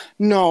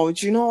 No,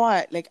 do you know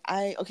what?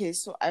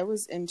 So I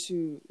was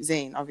into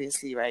Zayn,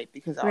 obviously, right?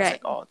 Because I was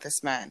like, oh,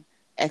 this man,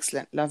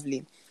 excellent,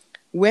 lovely.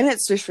 When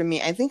it switched for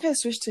me, I think I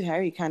switched to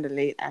Harry kind of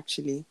late,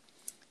 actually.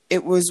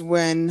 It was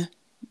when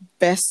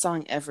Best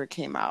Song Ever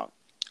came out.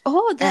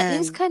 Oh, that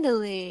is kind of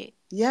late.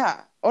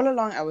 Yeah, all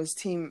along I was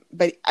team,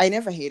 but I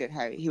never hated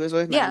Harry. He was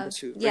always my number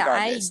 2,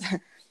 regardless.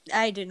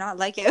 I did not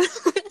like it.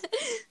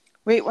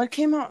 Wait, what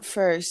came out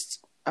first?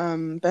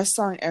 Best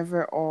Song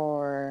Ever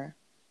or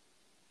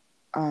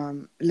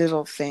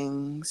Little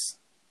Things?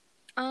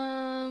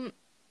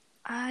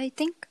 I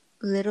think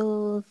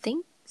Little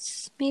Things,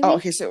 maybe. Oh,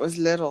 okay, so it was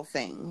Little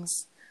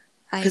Things.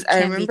 I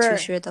can't be too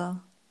sure though.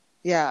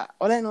 Yeah,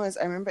 all I know is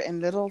I remember in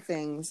Little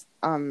Things,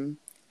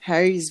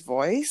 Harry's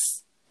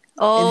voice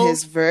in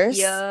his verse.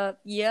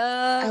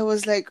 Yeah. I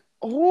was like,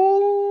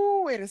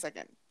 oh, wait a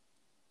second.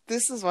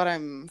 This is what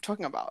I'm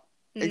talking about.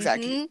 Mm-hmm.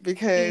 Exactly.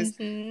 Because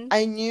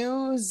I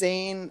knew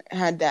Zayn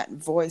had that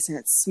voice and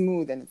it's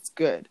smooth and it's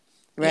good,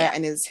 right? Yeah.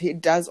 And he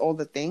does all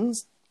the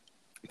things,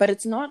 but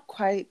it's not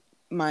quite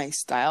my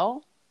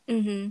style.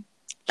 Mm-hmm.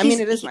 I mean,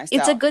 it is my style.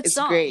 It's a good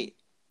song. It's great.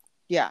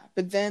 Yeah,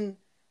 but then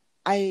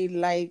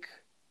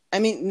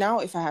now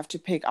if I have to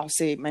pick, I'll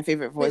say my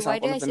favorite voice out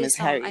of all of them is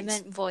Harry's. I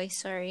meant voice,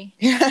 sorry.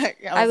 Yeah,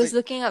 I was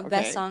looking up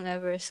Best Song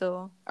Ever,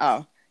 so.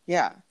 Oh,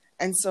 yeah.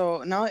 And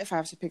so now if I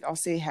have to pick, I'll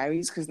say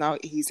Harry's because now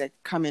he's like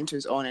come into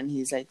his own and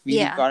he's like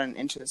really gotten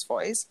into his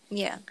voice.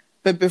 Yeah.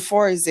 But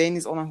before, Zayn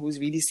is the one who's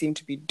really seemed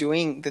to be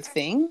doing the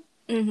thing.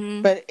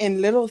 Mm-hmm. But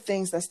in Little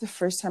Things, that's the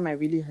first time I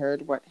really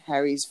heard what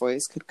Harry's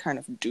voice could kind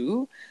of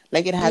do.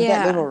 Like it had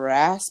that little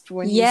rasp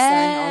when he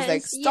sang. I was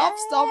like,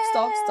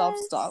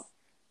 stop.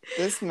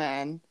 This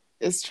man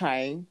is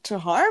trying to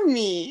harm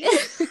me.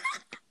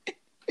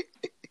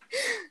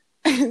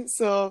 And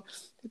so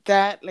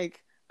that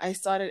I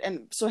started,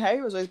 and so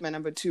Harry was always my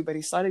number 2, but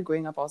he started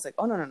going up. I was like,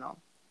 oh no,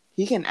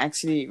 he can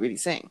actually really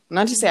sing.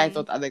 Not to say I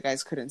thought the other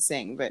guys couldn't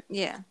sing, but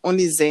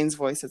only Zayn's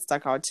voice had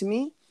stuck out to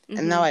me.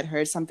 And now I'd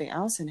heard something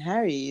else in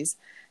Harry's,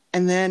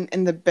 and then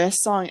in the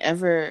Best Song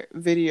Ever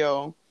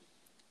video,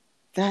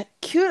 that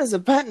cute as a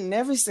button,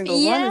 every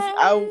single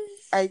one.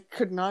 I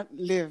could not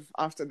live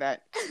after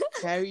that.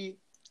 Harry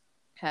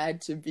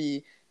had to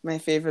be my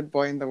favorite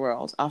boy in the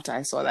world after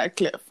I saw that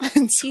clip.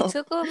 And so, he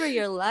took over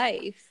your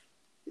life.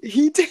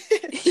 He did.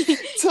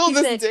 Till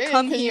this day,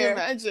 can you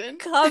imagine?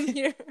 Come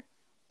here.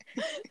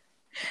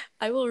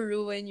 I will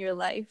ruin your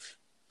life.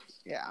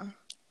 Yeah.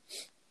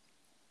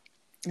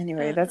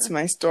 Anyway, that's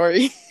my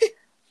story.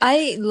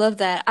 I love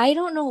that. I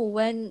don't know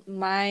when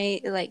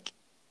my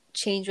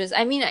change was.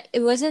 I mean, it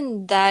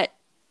wasn't that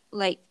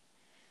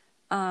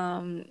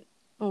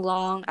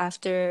long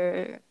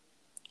after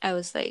I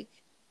was like,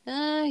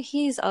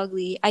 he's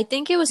ugly. I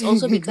think it was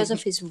also because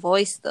of his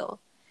voice though.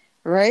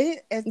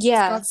 Right? It's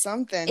got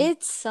something.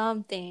 It's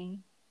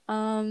something.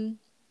 And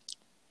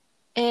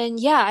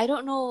yeah, I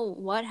don't know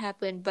what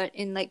happened, but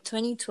in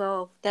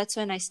 2012, that's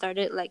when I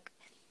started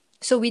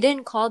so we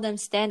didn't call them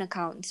stan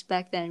accounts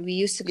back then. We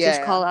used to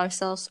just call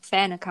ourselves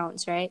fan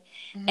accounts, right?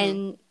 Mm-hmm.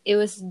 And it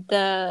was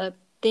the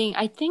thing.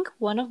 I think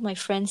one of my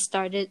friends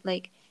started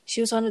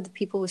she was one of the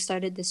people who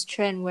started this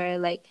trend where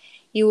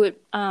you would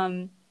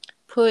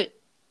put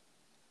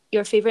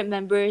your favorite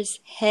member's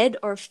head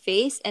or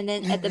face, and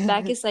then at the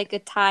back is a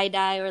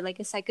tie-dye or a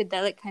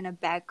psychedelic kind of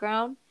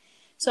background.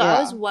 So I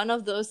was one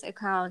of those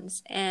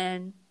accounts,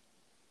 and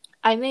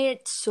I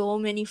made so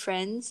many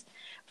friends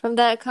from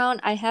that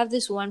account. I have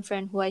this one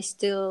friend who I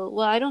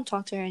don't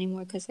talk to her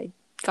anymore because I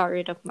got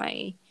rid of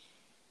my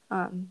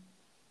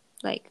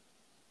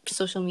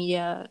social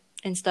media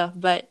and stuff,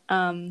 but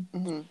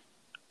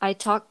I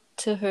talked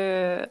to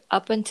her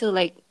up until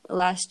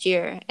last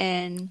year,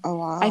 and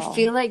I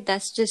feel like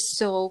that's just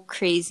so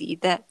crazy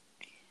that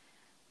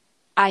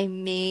I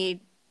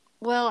made.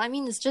 Well, I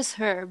mean, it's just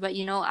her, but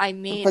I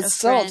made a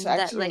friend to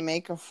actually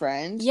make a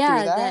friend. Yeah,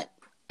 do that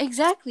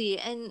exactly.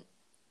 And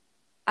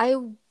I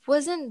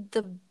wasn't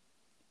the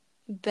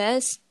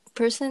best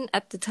person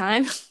at the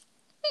time.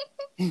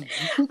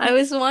 I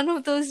was one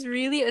of those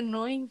really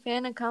annoying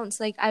fan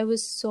accounts. I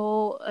was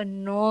so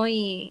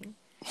annoying,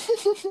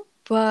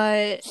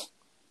 but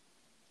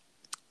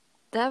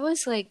that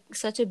was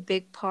such a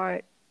big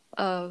part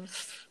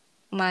of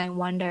my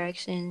One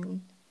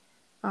Direction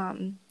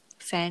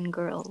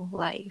fangirl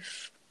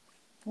life.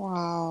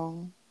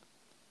 Wow.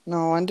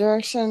 No, One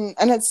Direction,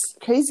 and it's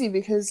crazy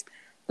because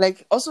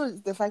also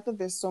the fact that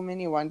there's so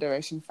many One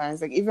Direction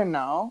fans, even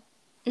now,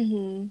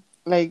 I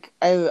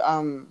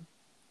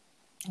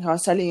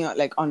was telling you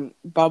on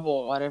Bubble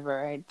or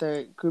whatever, right?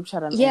 The group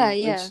chat on which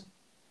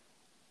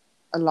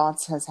a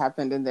lot has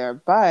happened in there,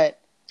 but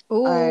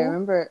I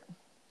remember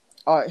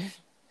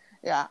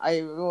yeah,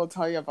 I will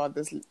tell you about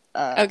this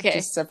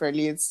just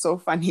separately. It's so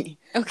funny.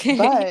 Okay.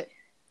 But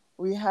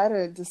we had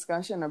a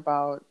discussion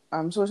about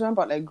so we were talking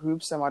about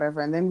groups and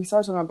whatever, and then we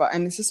started talking about,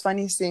 and it's just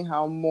funny seeing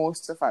how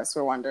most of us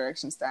were One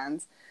Direction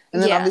stans,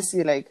 and then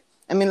obviously a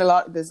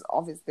lot, there's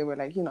obviously they were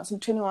some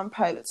 21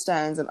 Pilot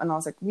stans, and I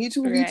was like, me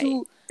too.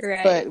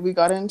 Right. But we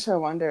got into a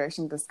One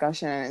Direction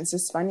discussion, and it's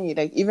just funny,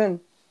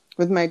 even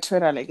with my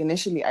Twitter,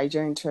 initially I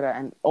joined Twitter,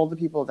 and all the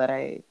people that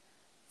I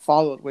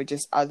followed were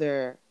just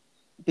other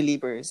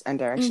Beliebers and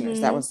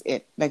Directioners. That was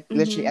it. Like Mm-hmm.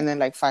 literally, and then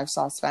like 5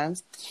 Sauce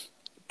fans.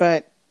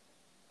 But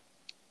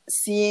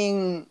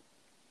seeing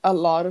a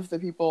lot of the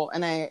people,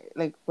 and I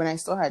like when I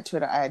still had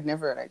Twitter, I had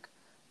never like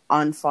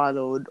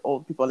unfollowed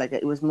old people. Like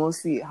it was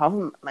mostly half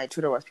of my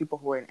Twitter was people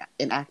who were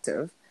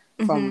inactive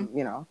from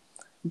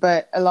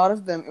but a lot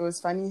of them, it was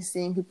funny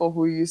seeing people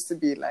who used to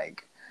be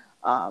like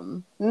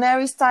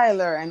Mary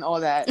Styler and all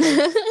that,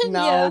 like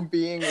now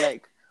being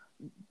like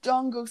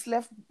Jungkook's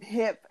left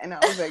hip, and I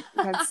was like,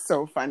 that's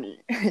so funny.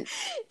 It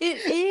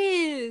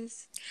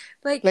is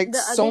like Like the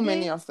so other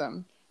many day, of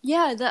them.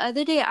 yeah, the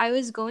other day I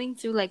was going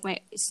through like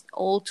my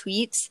old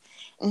tweets,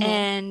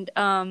 and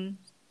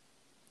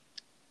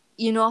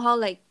you know how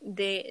like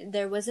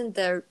there wasn't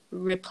the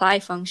reply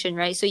function,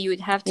 right? So you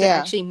would have to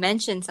actually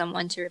mention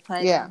someone to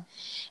reply to them.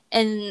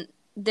 And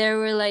there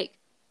were like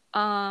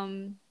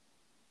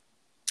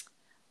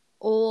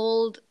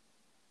old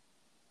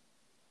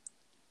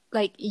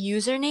like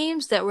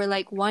usernames that were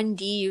like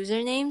 1D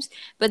usernames,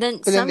 but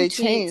then some they tweets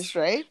changed,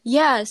 right?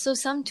 Yeah, so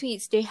some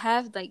tweets they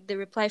have like the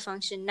reply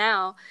function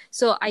now.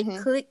 So I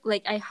click,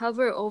 like I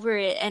hover over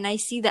it, and I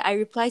see that I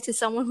reply to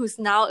someone who's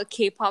now a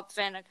K-pop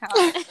fan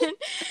account. And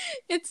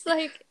it's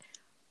like,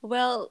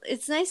 well,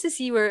 it's nice to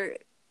see we're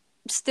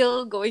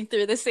still going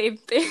through the same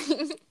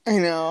thing. I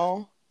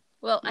know.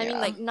 Well, I mean,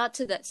 like not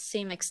to that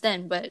same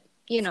extent, but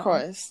you know, of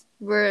course,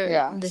 we're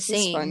the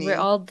same. funny. We're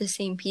all the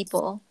same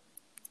people.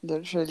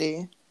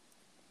 Literally.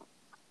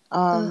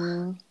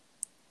 I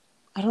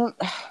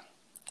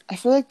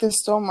feel like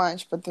there's so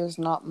much, but there's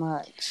not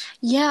much.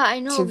 Yeah, I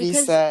know, to be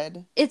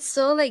said. It's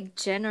so like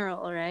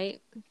general,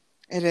 right?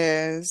 It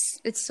is.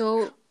 It's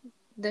so,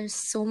 there's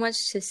so much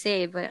to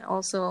say, but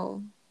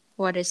also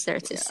what is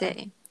there to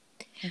say?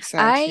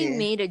 Exactly. I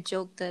made a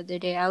joke the other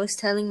day. I was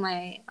telling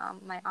my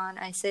my aunt,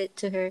 I said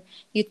to her,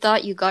 "You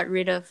thought you got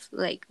rid of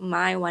like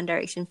my One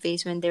Direction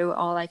phase when they were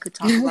all I could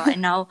talk about,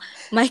 and now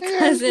my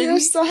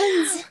cousins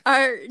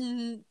are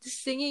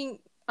singing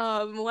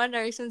One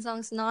Direction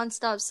songs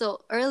nonstop."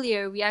 So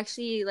earlier we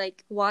actually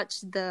like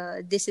watched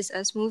the This Is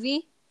Us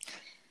movie.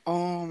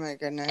 Oh my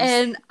goodness.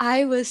 And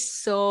I was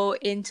so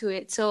into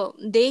it. So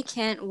they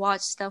can't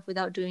watch stuff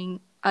without doing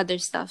other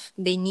stuff.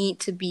 They need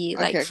to be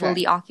like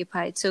fully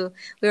occupied. So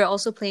we were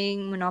also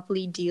playing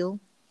Monopoly Deal.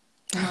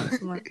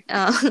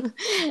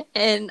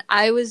 And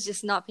I was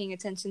just not paying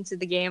attention to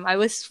the game. I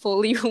was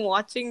fully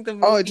watching the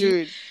movie. Oh,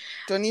 dude.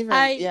 Don't even,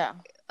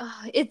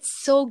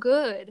 it's so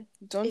good.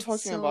 Don't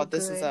talk to me about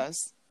This Is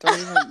Us. Don't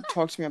even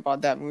talk to me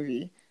about that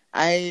movie.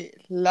 I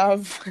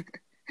love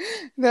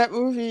that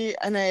movie,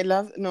 and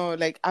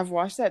I've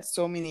watched that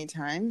so many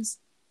times.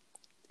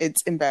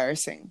 It's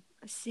embarrassing.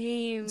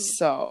 Same.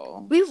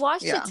 So we've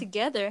watched it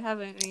together,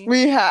 haven't we?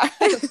 We have.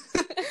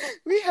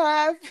 We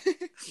have.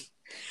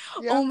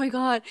 Oh my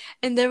god!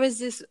 And there was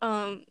this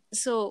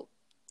so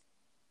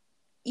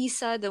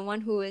Isa, the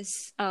one who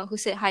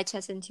said hi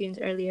Chess and Tunes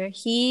earlier,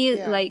 he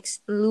likes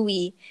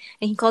Louis,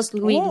 and he calls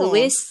Louis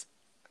Louis.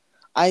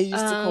 I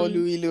used to call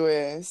Louis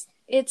Louis.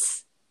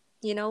 It's,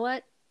 you know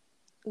what?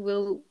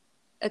 We'll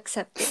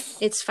accept it.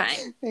 It's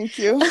fine. Thank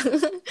you.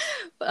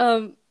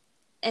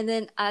 And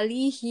then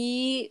Ali,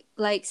 he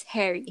likes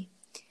Harry.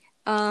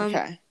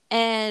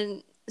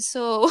 And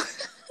so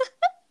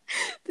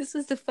this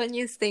was the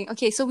funniest thing.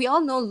 Okay, so we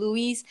all know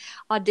Louis'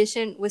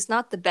 audition was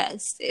not the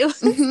best. It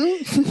was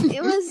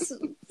it was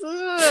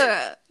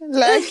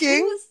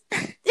lacking.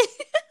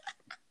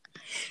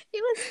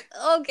 It was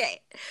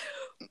okay.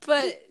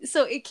 But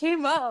so it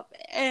came up,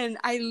 and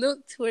I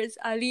looked towards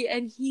Ali,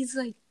 and he's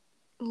like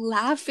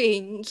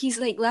laughing. He's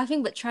like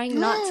laughing, but trying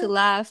not to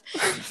laugh.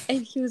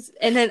 And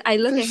then I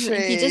look at him,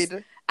 and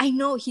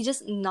he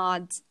just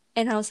nods.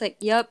 And I was like,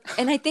 yep.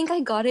 And I think I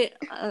got it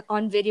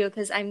on video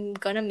because I'm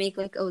gonna make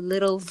like a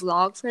little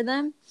vlog for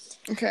them.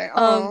 Okay.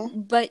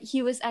 But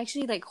he was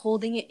actually like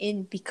holding it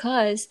in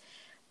because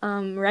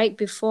right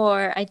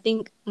before, I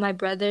think my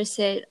brother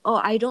said, "Oh,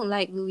 I don't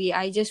like Louis.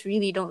 I just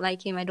really don't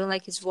like him. I don't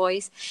like his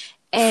voice."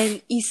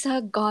 And Isa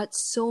got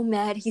so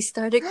mad. He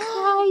started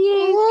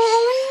crying.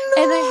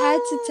 And I had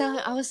to tell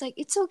him, I was like,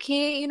 it's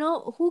okay. You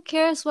know, who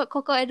cares what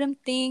Coco Adam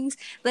thinks?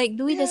 Like,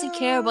 Louis doesn't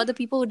care about the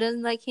people who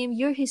doesn't like him.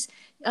 You're his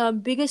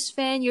biggest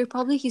fan. You're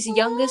probably his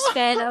youngest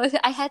fan.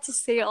 I had to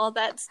say all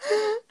that stuff.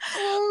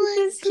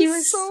 Because he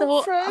was so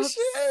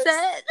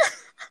upset.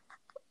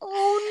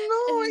 Oh,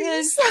 no,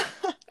 Isa.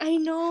 I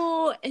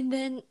know. And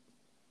then,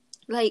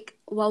 like,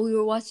 while we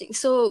were watching,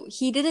 so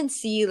he didn't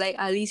see, like,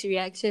 Ali's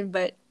reaction,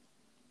 but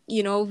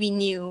you know, we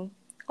knew.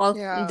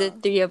 The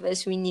three of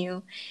us, we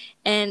knew.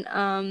 And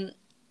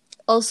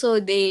also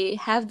they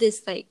have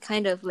this like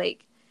kind of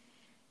like,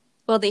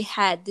 well, they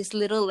had this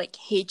little like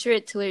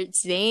hatred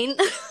towards Zayn.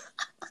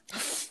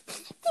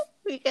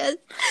 Because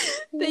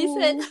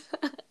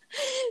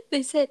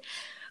they said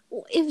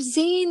if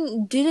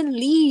Zayn didn't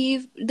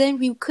leave, then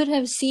we could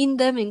have seen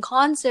them in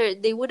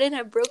concert. They wouldn't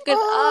have broken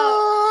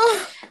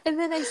up. And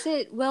then I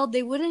said, well,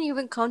 they wouldn't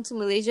even come to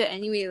Malaysia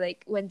anyway,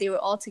 like when they were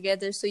all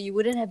together, so you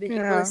wouldn't have been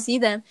able to see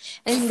them.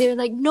 And they were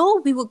like,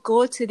 no, we would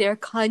go to their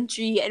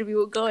country and we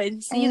would go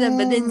and see them.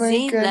 But then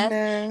Zayn left,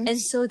 and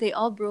so they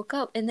all broke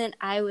up. And then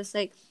I was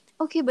like,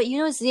 okay, but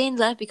Zayn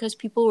left because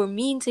people were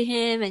mean to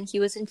him and he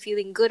wasn't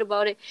feeling good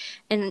about it.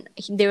 And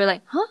they were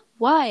like, huh?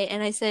 Why?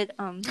 And I said,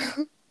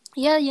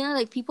 yeah,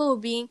 like people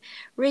were being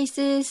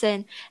racist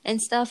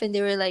and stuff, and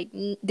they were like,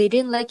 they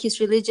didn't like his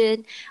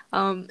religion.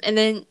 And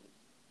then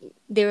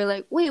they were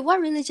like, wait, what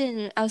religion?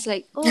 And I was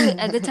like, oh,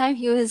 at the time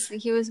he was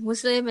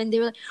Muslim. And they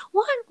were like,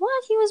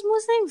 what? He was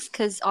Muslim?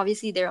 Because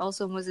obviously they're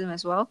also Muslim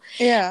as well.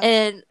 Yeah.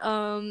 And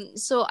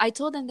so I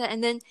told them that,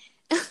 and then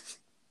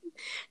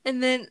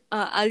and then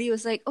Ali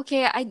was like,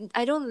 okay,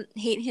 I don't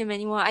hate him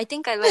anymore. I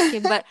think I like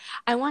him, but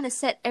I want to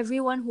set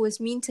everyone who was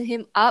mean to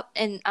him up,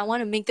 and I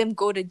want to make them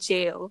go to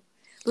jail.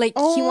 Like,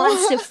 he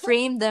wants to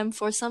frame them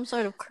for some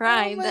sort of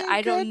crime that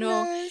I don't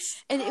know.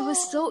 And it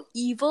was so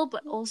evil,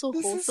 but also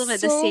wholesome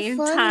at the same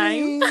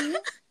time.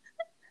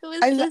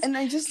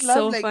 I just love,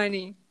 so like,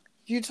 funny.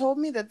 You told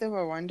me that there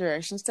were One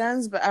Direction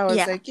stands, but I was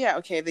like, yeah,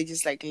 okay, they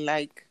just like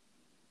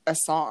a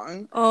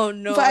song. Oh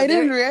no, but I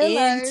didn't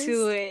realize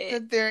into it.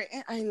 that they're.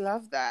 I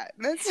love that.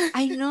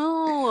 I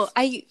know.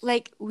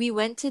 We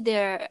went to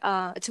their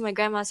to my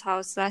grandma's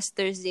house last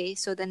Thursday,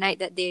 so the night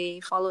that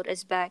they followed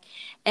us back,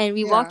 and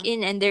we walk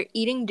in and they're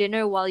eating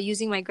dinner while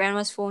using my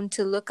grandma's phone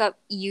to look up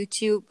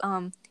YouTube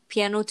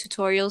piano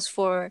tutorials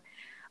for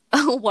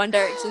One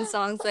Direction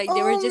songs. Like,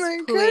 they were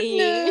just playing.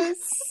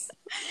 Goodness.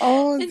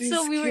 Oh, and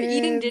so we were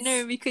eating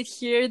dinner and we could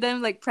hear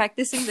them like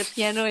practicing the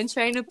piano and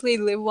trying to play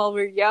Live While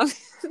We're Young.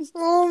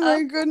 Oh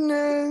my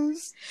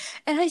goodness.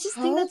 And I just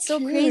think that's so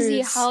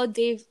crazy how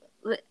they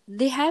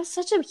have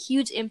such a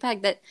huge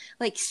impact that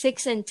like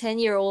 7 and 10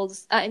 year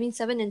olds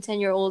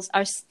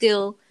are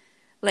still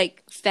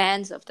like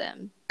fans of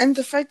them. And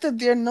the fact that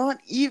they're not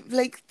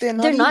they're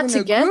not even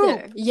together. A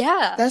group.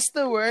 Yeah. That's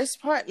the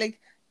worst part. Like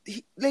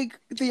the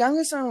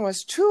youngest one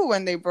was 2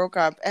 when they broke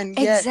up, and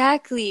yet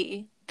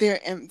exactly.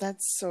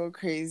 That's so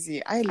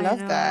crazy. I love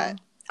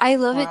that. I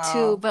love it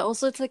too, but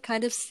also it's like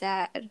kind of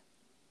sad.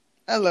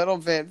 A little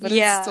bit, but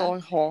it's still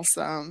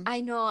wholesome.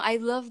 I know. I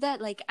love that.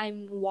 Like,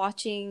 I'm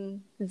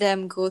watching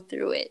them go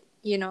through it.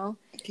 Yeah.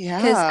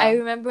 Because I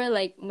remember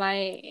like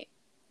my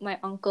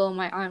uncle,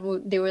 my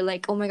aunt, they were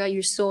like, "Oh my god,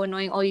 you're so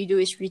annoying. All you do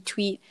is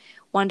retweet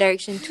One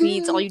Direction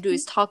tweets. All you do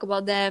is talk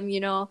about them."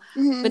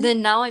 Mm-hmm. But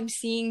then now I'm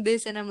seeing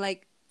this and I'm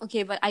like,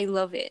 okay, but I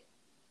love it.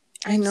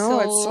 I know,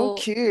 it's so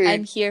cute.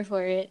 I'm here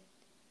for it.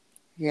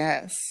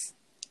 Yes.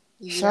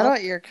 Yep. Shout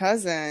out your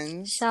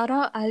cousins. Shout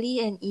out Ali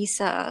and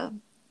Isa.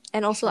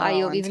 And also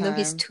Ayob, even though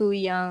he's too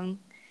young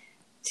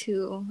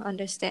to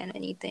understand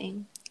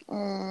anything.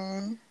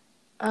 Well.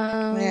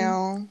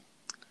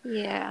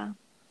 Yeah.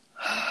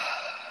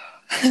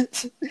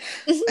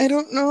 I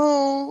don't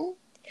know.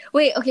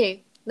 Wait,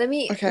 okay.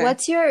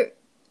 What's your...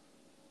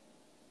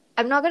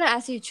 I'm not going to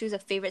ask you to choose a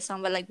favorite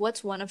song, but like,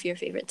 what's one of your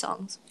favorite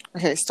songs?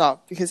 Okay,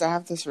 stop. Because I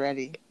have this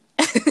ready.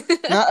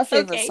 Not a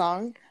favorite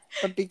song.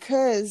 But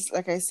because,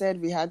 like I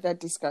said, we had that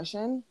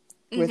discussion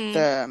with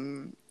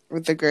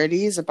the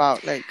girlies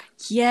about like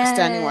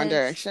standing One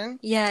Direction.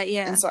 Yeah.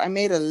 And so I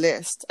made a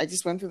list. I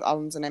just went through the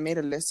albums and I made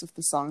a list of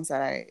the songs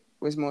that I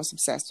was most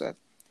obsessed with.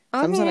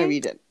 So I'm just gonna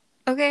read it.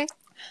 Okay.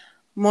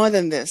 More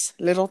Than This,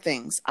 Little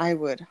Things, I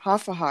Would,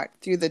 Half a Heart,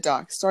 Through the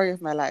Dark, Story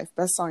of My Life,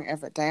 Best Song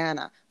Ever,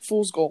 Diana,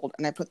 Fool's Gold,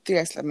 and I put 3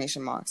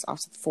 exclamation marks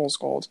after the Fool's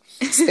Gold.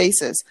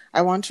 Spaces,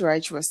 I Want to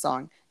Write You a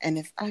Song, and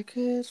If I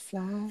Could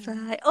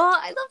Fly. Oh,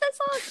 I love that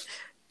song.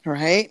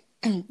 Right?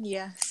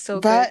 Yeah, so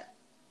good.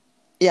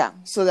 Yeah,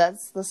 so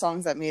that's the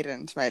songs that made it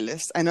into my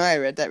list. I know I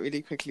read that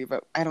really quickly,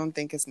 but I don't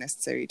think it's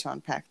necessary to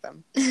unpack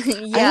them.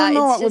 I don't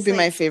know what would be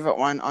my favorite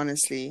one,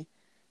 honestly.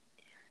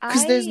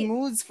 Because there's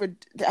moods for...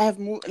 I have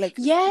mood... Like,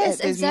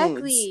 yes,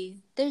 exactly.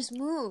 Moods. There's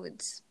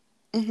moods.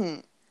 Mm-hmm.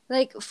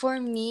 Like,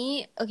 for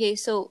me... Okay,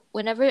 so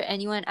whenever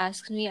anyone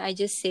asks me, I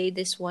just say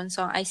this one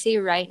song. I say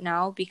Right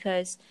Now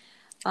because...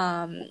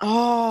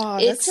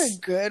 that's a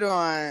good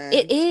one.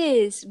 It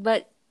is,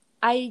 but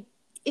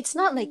it's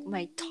not like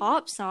my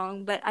top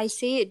song, but I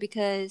say it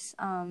because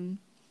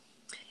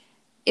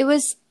it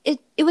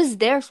was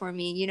there for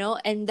me,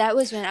 and that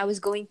was when I was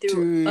going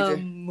through a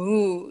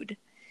mood.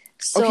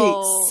 So,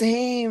 okay,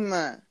 same.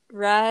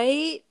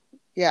 Right?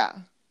 Yeah.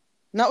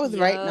 Not with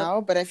Right Now,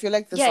 but I feel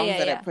like the songs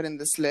that I put in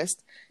this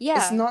list,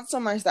 it's not so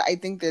much that I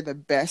think they're the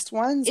best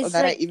ones or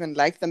that I even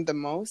like them the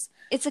most.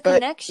 It's a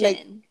connection.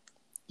 Like,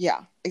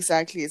 yeah,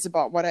 exactly. It's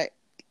about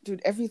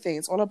everything.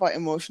 It's all about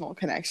emotional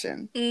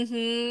connection.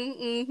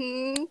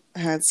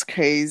 That's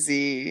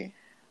crazy.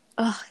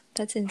 Oh,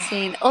 that's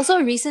insane. Also,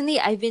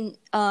 recently I've been,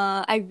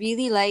 I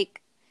really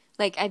like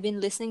I've been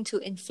listening to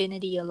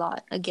Infinity a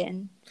lot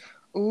again.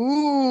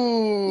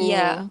 Ooh.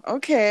 Yeah.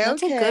 Okay,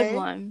 That's a good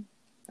one.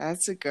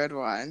 That's a good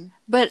one.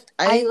 But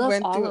I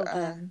love all of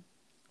them.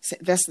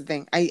 That's the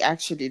thing. I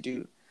actually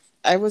do.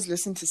 I was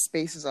listening to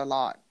Spaces a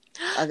lot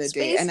the other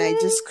day, and I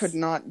just could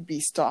not be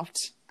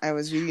stopped. I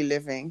was really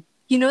living.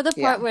 You know the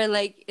part Yeah. where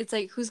like it's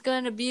like who's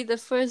gonna be the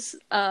first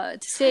to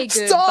say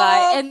Stop!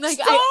 goodbye, and like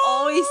I Stop!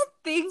 always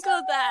think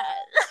of that.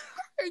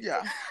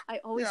 Yeah. I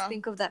always Yeah.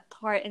 think of that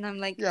part, and I'm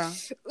like, Yeah.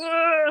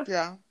 "Ugh."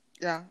 Yeah.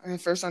 Yeah. And the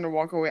first time to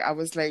walk away, I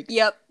was like,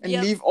 Yep, and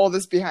yep, leave all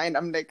this behind.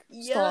 I'm like,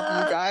 stop, you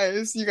yep.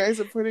 guys. You guys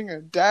are putting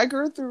a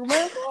dagger through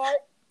my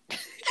heart.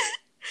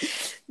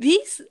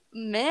 These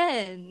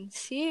men, I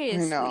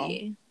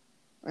seriously.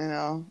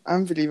 know.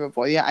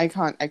 Unbelievable. Yeah, I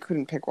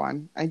couldn't pick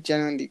one. I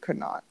genuinely could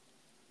not.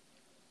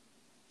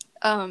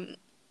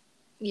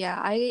 Yeah,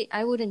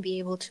 I wouldn't be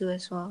able to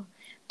as well.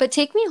 But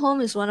Take Me Home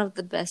is one of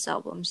the best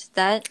albums.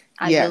 That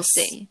I will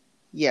say.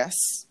 Yes.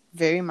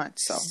 Very much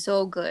so.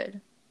 So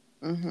good.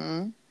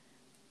 Mm-hmm.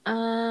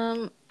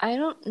 I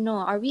don't know.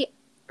 Are we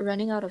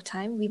running out of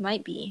time? We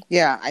might be.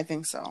 Yeah, I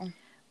think so.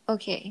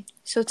 Okay.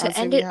 So I'd to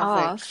say end we it have,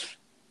 off,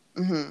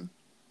 Mm-hmm.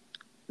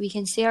 we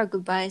can say our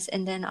goodbyes,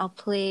 and then I'll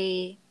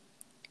play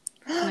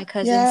my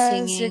cousin Yes,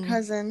 singing. your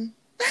cousin.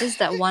 Just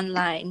that one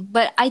line.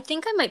 But I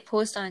think I might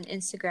post on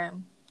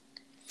Instagram.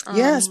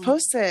 Yes,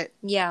 post it.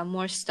 Yeah,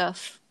 more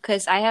stuff.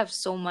 Because I have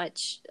so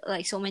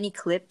many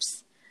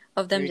clips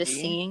of them just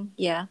Really? singing.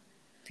 Yeah.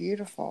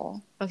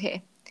 Beautiful.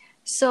 Okay.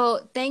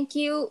 So thank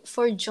you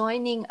for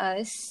joining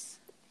us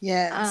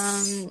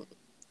Yes.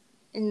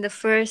 in the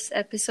first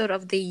episode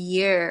of the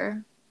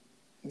year.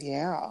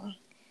 Yeah.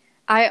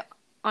 I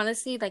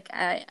honestly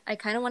I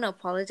kind of want to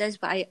apologize,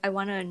 but I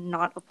want to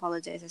not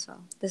apologize as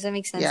well. Does that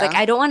make sense? Yeah. Like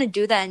I don't want to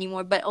do that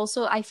anymore, but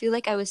also I feel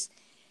like I was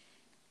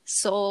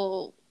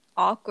so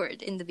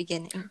awkward in the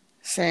beginning.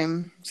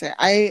 Same.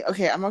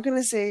 I'm not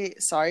gonna say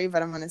sorry,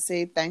 but I'm gonna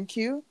say thank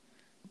you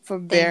for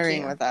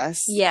bearing with us.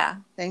 Yeah.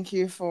 Thank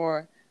you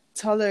for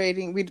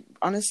tolerating. We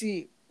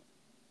honestly,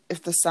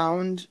 if the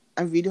sound,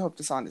 I really hope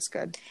the sound is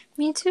good.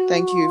 Me too.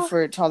 Thank you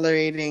for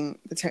tolerating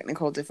the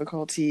technical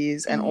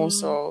difficulties and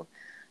also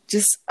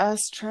just us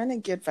trying to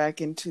get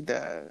back into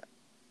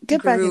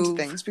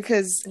things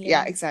because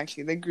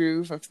exactly, the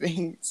groove of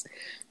things,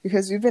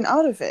 because we've been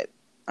out of it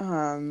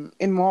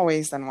in more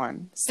ways than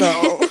one.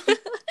 So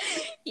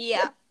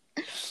yeah.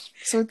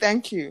 So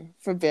thank you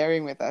for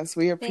bearing with us.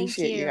 We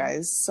appreciate you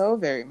guys so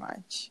very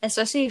much.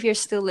 Especially if you're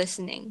still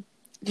listening.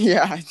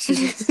 Yeah.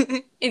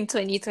 In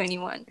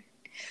 2021.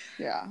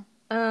 Yeah.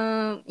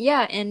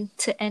 Yeah, and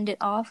to end it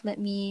off,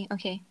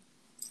 okay.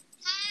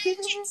 Hi,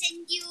 Jets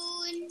and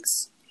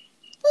Dunes.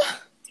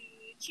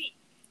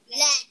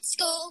 Let's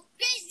go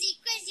crazy,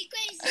 crazy,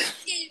 crazy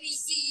till we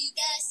see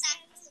the sun.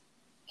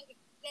 Okay,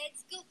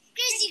 let's go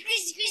crazy,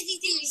 crazy, crazy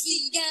till we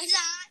see the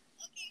sun.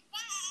 Okay,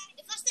 bye.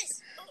 The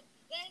fastest. Oh,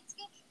 let's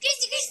go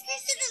crazy, crazy,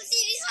 crazy till we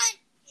see the sun.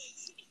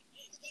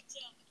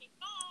 Okay,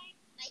 bye.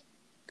 Bye.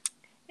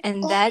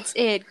 And that's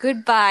it.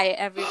 Goodbye,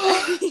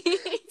 everybody.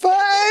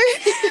 Bye.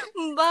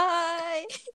 Bye.